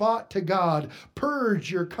spot to God,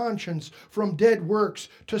 purge your conscience from dead works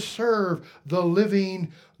to serve the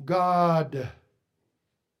living God."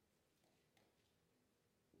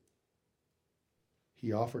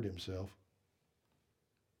 He offered himself,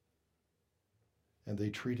 and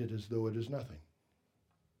they treat it as though it is nothing.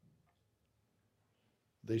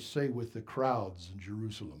 They say with the crowds in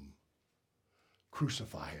Jerusalem,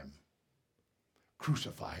 "Crucify him,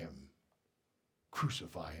 crucify him,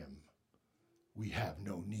 crucify him. We have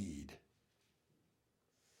no need."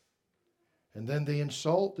 And then they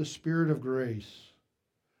insult the Spirit of grace.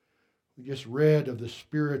 We just read of the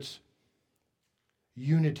Spirit's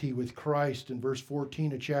unity with Christ in verse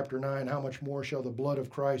 14 of chapter 9. "How much more shall the blood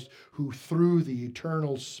of Christ, who through the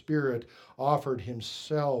eternal Spirit offered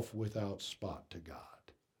himself without spot to God."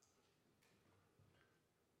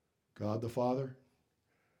 God the Father,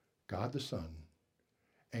 God the Son,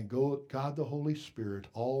 and God the Holy Spirit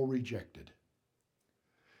all rejected,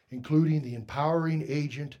 including the empowering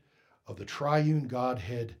agent of the triune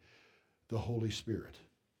Godhead, the Holy Spirit.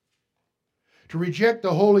 To reject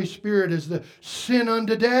the Holy Spirit is the sin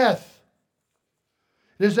unto death.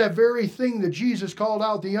 It is that very thing that Jesus called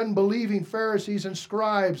out the unbelieving Pharisees and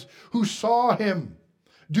scribes who saw him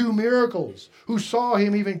do miracles, who saw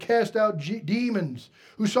him even cast out demons,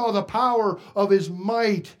 who saw the power of his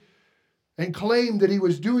might and claimed that he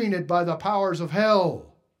was doing it by the powers of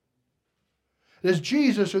hell. It is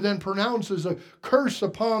Jesus who then pronounces a curse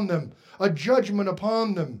upon them, a judgment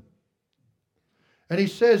upon them. And he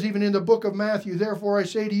says even in the book of Matthew, "Therefore I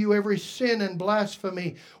say to you, every sin and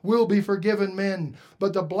blasphemy will be forgiven men,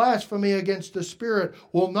 but the blasphemy against the Spirit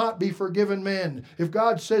will not be forgiven men." If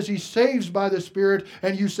God says he saves by the Spirit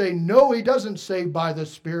and you say, "No, he doesn't save by the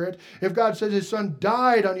Spirit." If God says his Son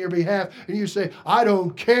died on your behalf and you say, "I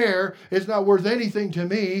don't care, it's not worth anything to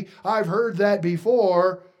me, I've heard that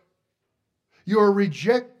before," you're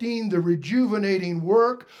rejecting the rejuvenating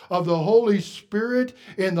work of the Holy Spirit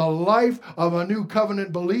in the life of a new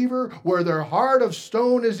covenant believer, where their heart of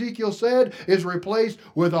stone, Ezekiel said, is replaced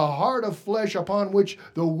with a heart of flesh upon which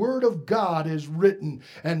the Word of God is written.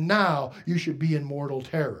 And now you should be in mortal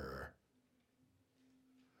terror.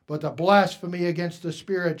 But the blasphemy against the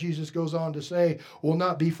Spirit, Jesus goes on to say, will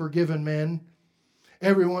not be forgiven men.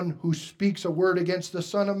 Everyone who speaks a word against the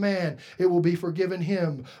Son of Man, it will be forgiven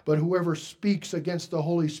him. But whoever speaks against the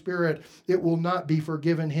Holy Spirit, it will not be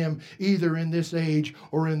forgiven him, either in this age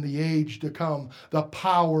or in the age to come. The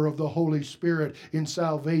power of the Holy Spirit in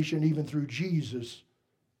salvation, even through Jesus,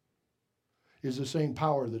 is the same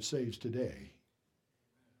power that saves today.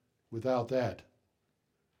 Without that,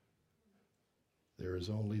 there is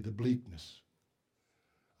only the bleakness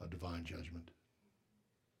of divine judgment.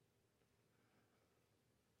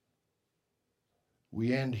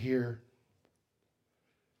 We end here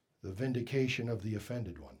the vindication of the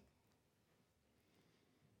offended one.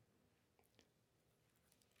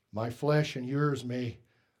 My flesh and yours may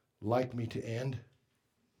like me to end.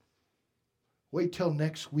 Wait till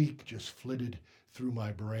next week just flitted through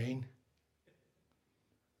my brain.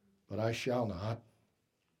 But I shall not.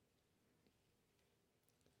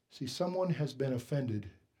 See, someone has been offended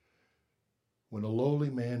when a lowly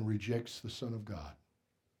man rejects the Son of God.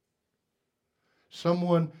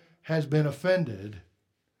 Someone has been offended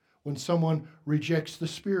when someone rejects the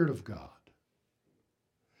Spirit of God.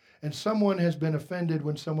 And someone has been offended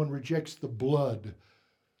when someone rejects the blood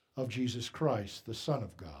of Jesus Christ, the Son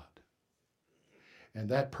of God. And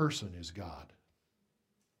that person is God.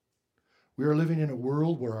 We are living in a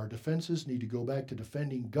world where our defenses need to go back to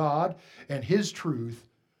defending God and His truth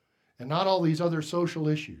and not all these other social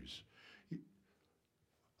issues.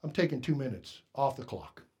 I'm taking 2 minutes off the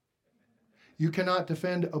clock. You cannot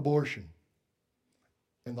defend abortion.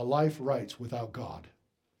 and the life rights without God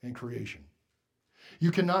and creation.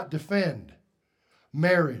 You cannot defend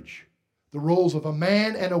marriage, the roles of a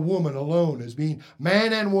man and a woman alone as being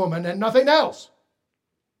man and woman and nothing else,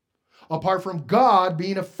 apart from God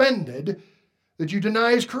being offended that you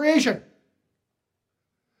deny His creation.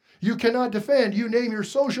 You cannot defend, you name your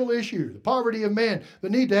social issue, the poverty of man, the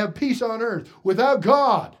need to have peace on earth, without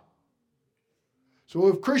God. So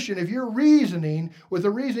if Christian, if you're reasoning with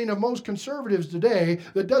the reasoning of most conservatives today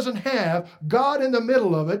that doesn't have God in the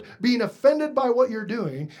middle of it, being offended by what you're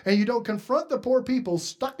doing, and you don't confront the poor people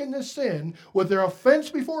stuck in this sin with their offense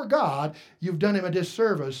before God, you've done Him a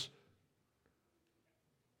disservice.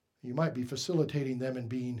 You might be facilitating them in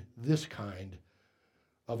being this kind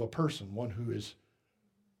of a person, one who is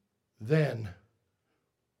then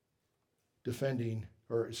offending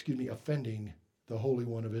the Holy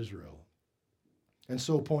One of Israel. And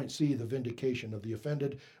so point C, the vindication of the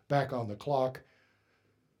offended, back on the clock.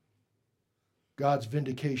 God's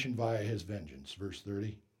vindication via His vengeance, verse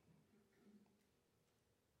 30.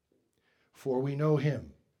 For we know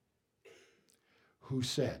Him who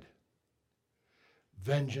said,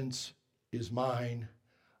 vengeance is mine,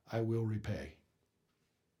 I will repay.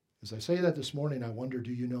 As I say that this morning, I wonder,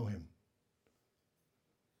 do you know Him?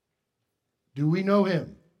 Do we know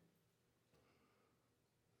Him?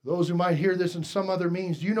 Those who might hear this in some other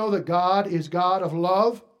means, do you know that God is God of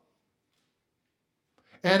love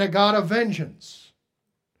and a God of vengeance?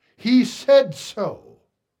 He said so.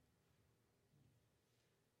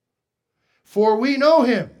 For we know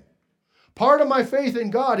Him. Part of my faith in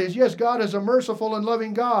God is, yes, God is a merciful and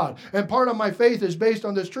loving God. And part of my faith is based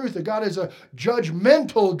on this truth that God is a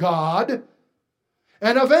judgmental God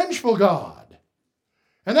and a vengeful God.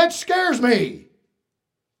 And that scares me.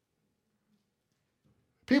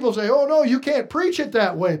 People say, oh no, you can't preach it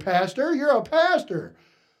that way, Pastor. You're a pastor.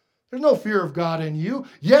 There's no fear of God in you.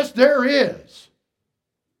 Yes, there is.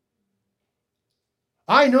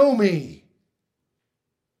 I know me.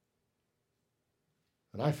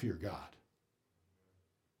 And I fear God.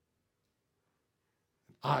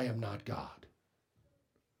 I am not God.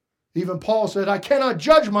 Even Paul said, I cannot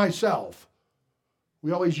judge myself.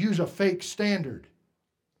 We always use a fake standard.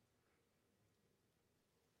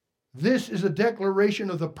 This is a declaration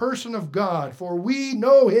of the person of God. For we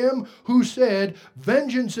know Him who said,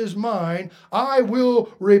 vengeance is mine, I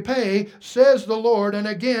will repay, says the Lord. And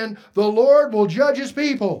again, the Lord will judge His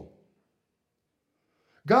people.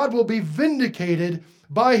 God will be vindicated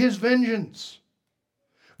by His vengeance.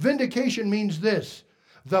 Vindication means this: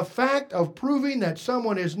 the fact of proving that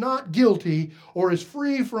someone is not guilty or is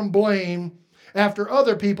free from blame after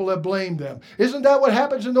other people have blamed them. Isn't that what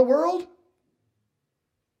happens in the world?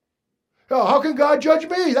 Oh, how can God judge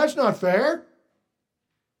me? That's not fair.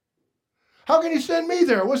 How can He send me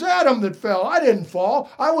there? It was Adam that fell. I didn't fall.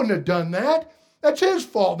 I wouldn't have done that. That's his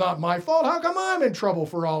fault, not my fault. How come I'm in trouble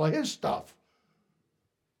for all of his stuff?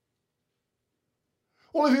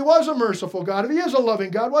 Well, if He was a merciful God, if He is a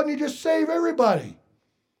loving God, why didn't He just save everybody?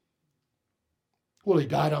 Well, He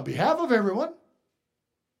died on behalf of everyone.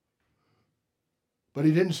 But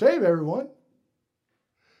He didn't save everyone.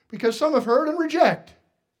 Because some have heard and reject.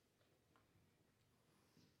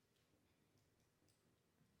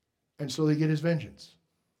 And so they get His vengeance.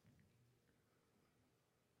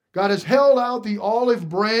 God has held out the olive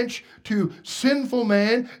branch to sinful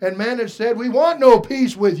man, and man has said, we want no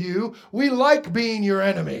peace with you. We like being your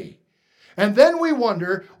enemy. And then we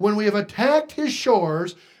wonder, when we have attacked His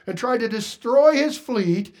shores and tried to destroy His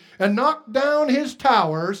fleet and knocked down His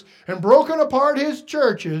towers and broken apart His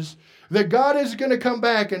churches, that God is going to come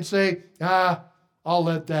back and say, I'll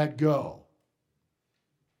let that go.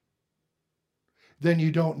 Then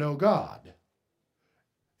you don't know God.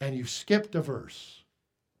 And you've skipped a verse.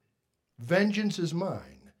 Vengeance is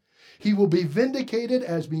mine. He will be vindicated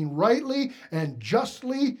as being rightly and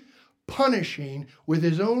justly punishing with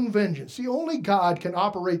His own vengeance. See, only God can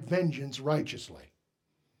operate vengeance righteously.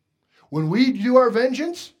 When we do our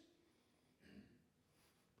vengeance,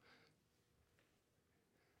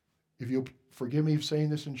 if you'll forgive me for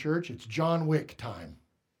saying this in church, it's John Wick time.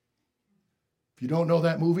 If you don't know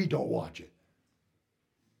that movie, don't watch it.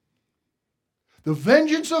 The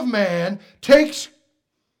vengeance of man takes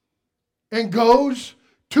and goes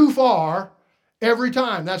too far every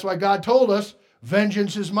time. That's why God told us,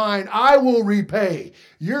 vengeance is mine, I will repay.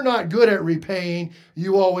 You're not good at repaying.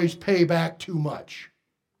 You always pay back too much.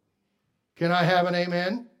 Can I have an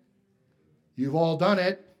amen? You've all done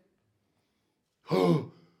it. Oh,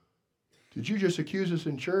 did you just accuse us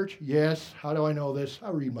in church? Yes. How do I know this? I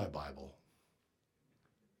read my Bible.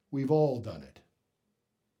 We've all done it.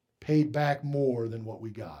 Paid back more than what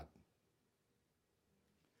we got.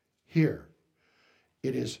 here.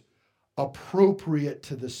 It is appropriate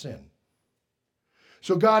to the sin.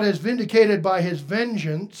 So God is vindicated by his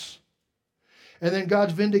vengeance, and then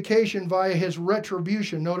God's vindication via his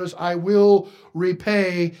retribution. Notice, I will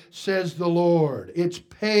repay, says the Lord. It's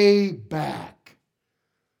payback.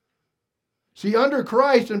 See, under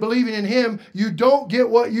Christ and believing in him, you don't get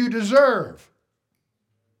what you deserve.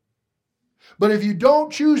 But if you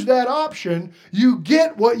don't choose that option, you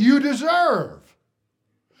get what you deserve.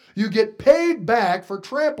 You get paid back for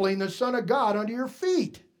trampling the Son of God under your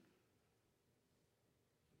feet.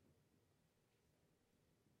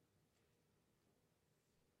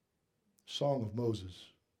 Song of Moses.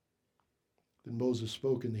 Then Moses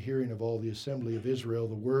spoke in the hearing of all the assembly of Israel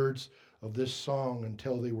the words of this song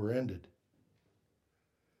until they were ended.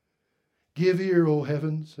 Give ear, O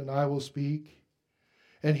heavens, and I will speak,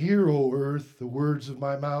 and hear, O earth, the words of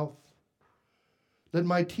my mouth. Let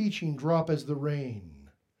my teaching drop as the rain,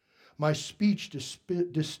 my speech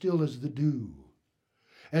distill as the dew,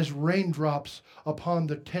 as raindrops upon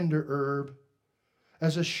the tender herb,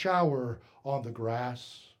 as a shower on the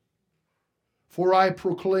grass. For I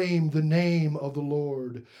proclaim the name of the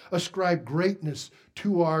Lord, ascribe greatness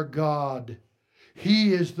to our God.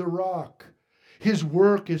 He is the rock. His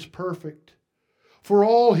work is perfect, for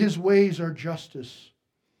all his ways are justice,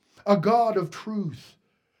 a God of truth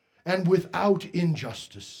and without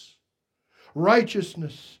injustice.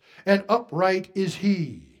 Righteousness and upright is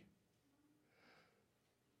he.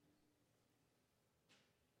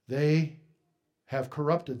 They have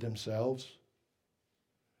corrupted themselves.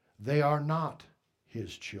 They are not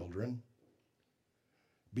his children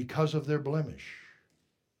because of their blemish.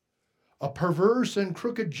 A perverse and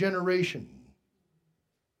crooked generation.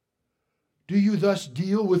 Do you thus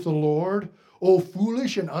deal with the Lord, O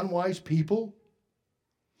foolish and unwise people?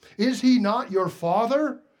 Is he not your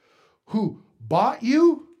father who bought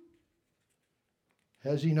you?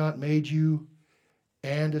 Has he not made you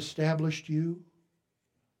and established you?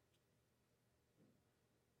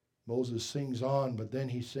 Moses sings on, but then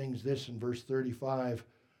he sings this in verse 35.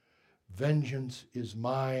 Vengeance is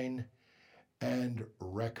mine and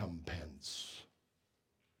recompense.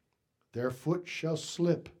 Their foot shall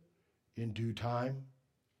slip in due time,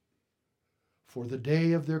 for the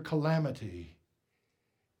day of their calamity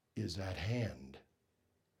is at hand,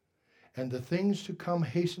 and the things to come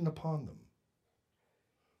hasten upon them.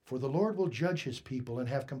 For the Lord will judge his people and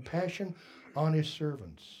have compassion on his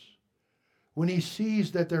servants. When he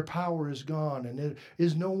sees that their power is gone and there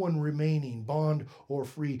is no one remaining, bond or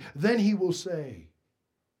free, then he will say,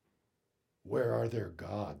 where are their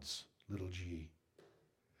gods, little g?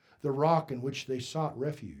 The rock in which they sought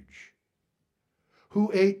refuge. Who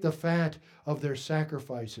ate the fat of their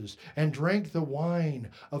sacrifices and drank the wine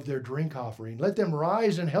of their drink offering? Let them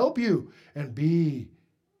rise and help you and be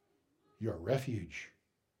your refuge.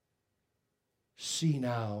 See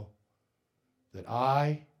now that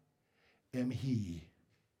I am he.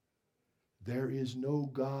 There is no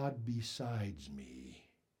God besides me.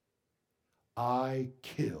 I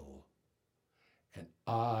kill and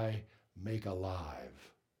I make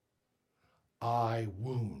alive. I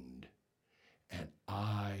wound and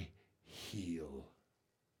I heal.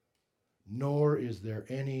 Nor is there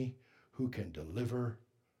any who can deliver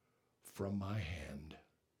from my hand.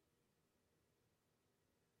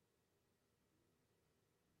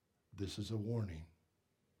 This is a warning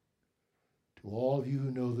to all of you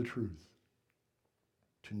who know the truth,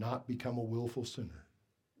 to not become a willful sinner,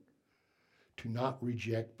 to not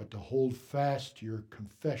reject, but to hold fast to your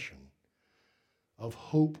confession of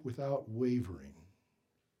hope without wavering.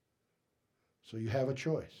 So you have a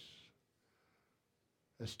choice.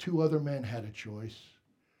 As two other men had a choice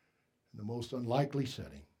in the most unlikely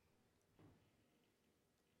setting.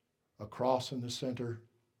 A cross in the center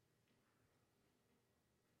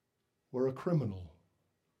where a criminal,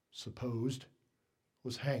 supposed,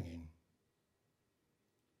 was hanging.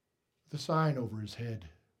 With a sign over his head,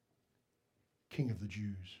 King of the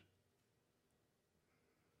Jews.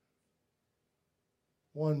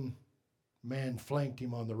 One man flanked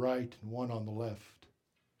him on the right and one on the left.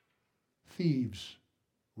 Thieves,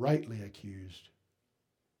 rightly accused.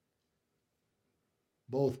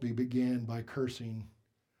 Both began by cursing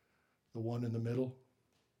the one in the middle,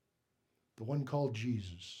 the one called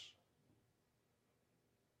Jesus,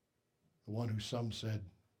 the one who some said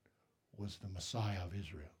was the Messiah of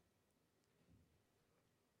Israel.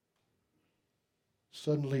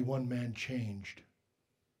 Suddenly one man changed,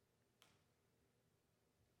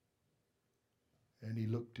 and he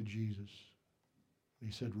looked to Jesus.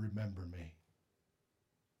 He said, remember me.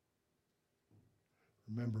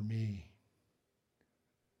 Remember me.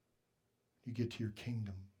 You get to your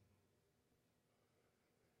kingdom.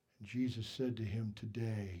 Jesus said to him,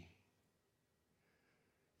 "Today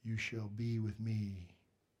you shall be with me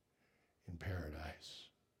in paradise."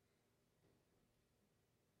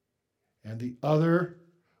 And the other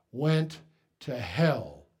went to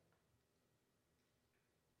hell.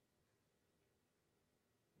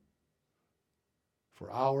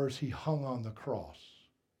 For hours he hung on the cross.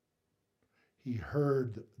 He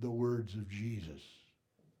heard the words of Jesus,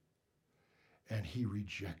 and he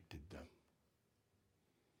rejected them.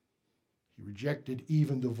 He rejected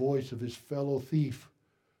even the voice of his fellow thief,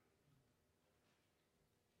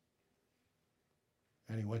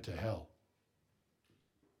 and he went to hell.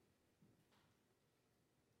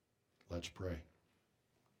 Let's pray.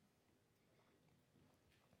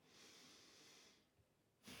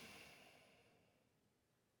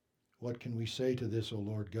 What can we say to this, O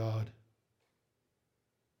Lord God?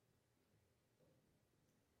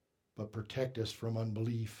 But protect us from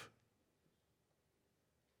unbelief.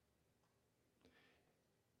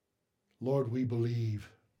 Lord, we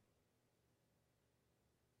believe.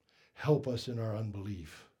 Help us in our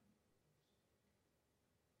unbelief.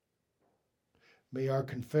 May our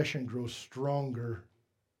confession grow stronger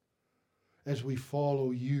as we follow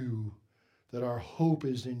you, that our hope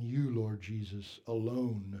is in you, Lord Jesus,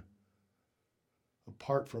 alone,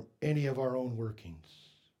 apart from any of our own workings.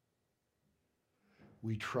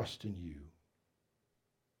 We trust in you.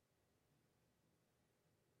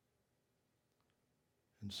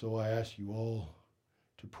 And so I ask you all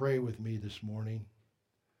to pray with me this morning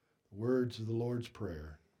the words of the Lord's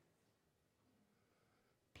Prayer.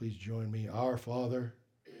 Please join me. Our Father,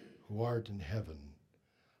 who art in heaven,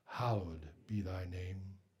 hallowed be thy name.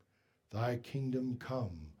 Thy kingdom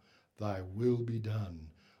come, thy will be done,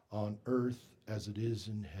 on earth as it is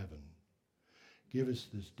in heaven. Give us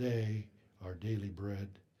this day our daily bread,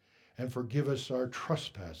 and forgive us our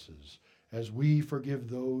trespasses, as we forgive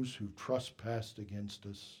those who trespass against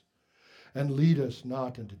us. And lead us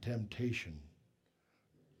not into temptation.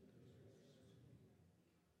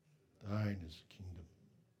 Thine is the kingdom,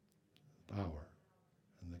 the power,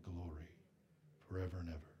 and the glory, forever and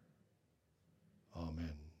ever.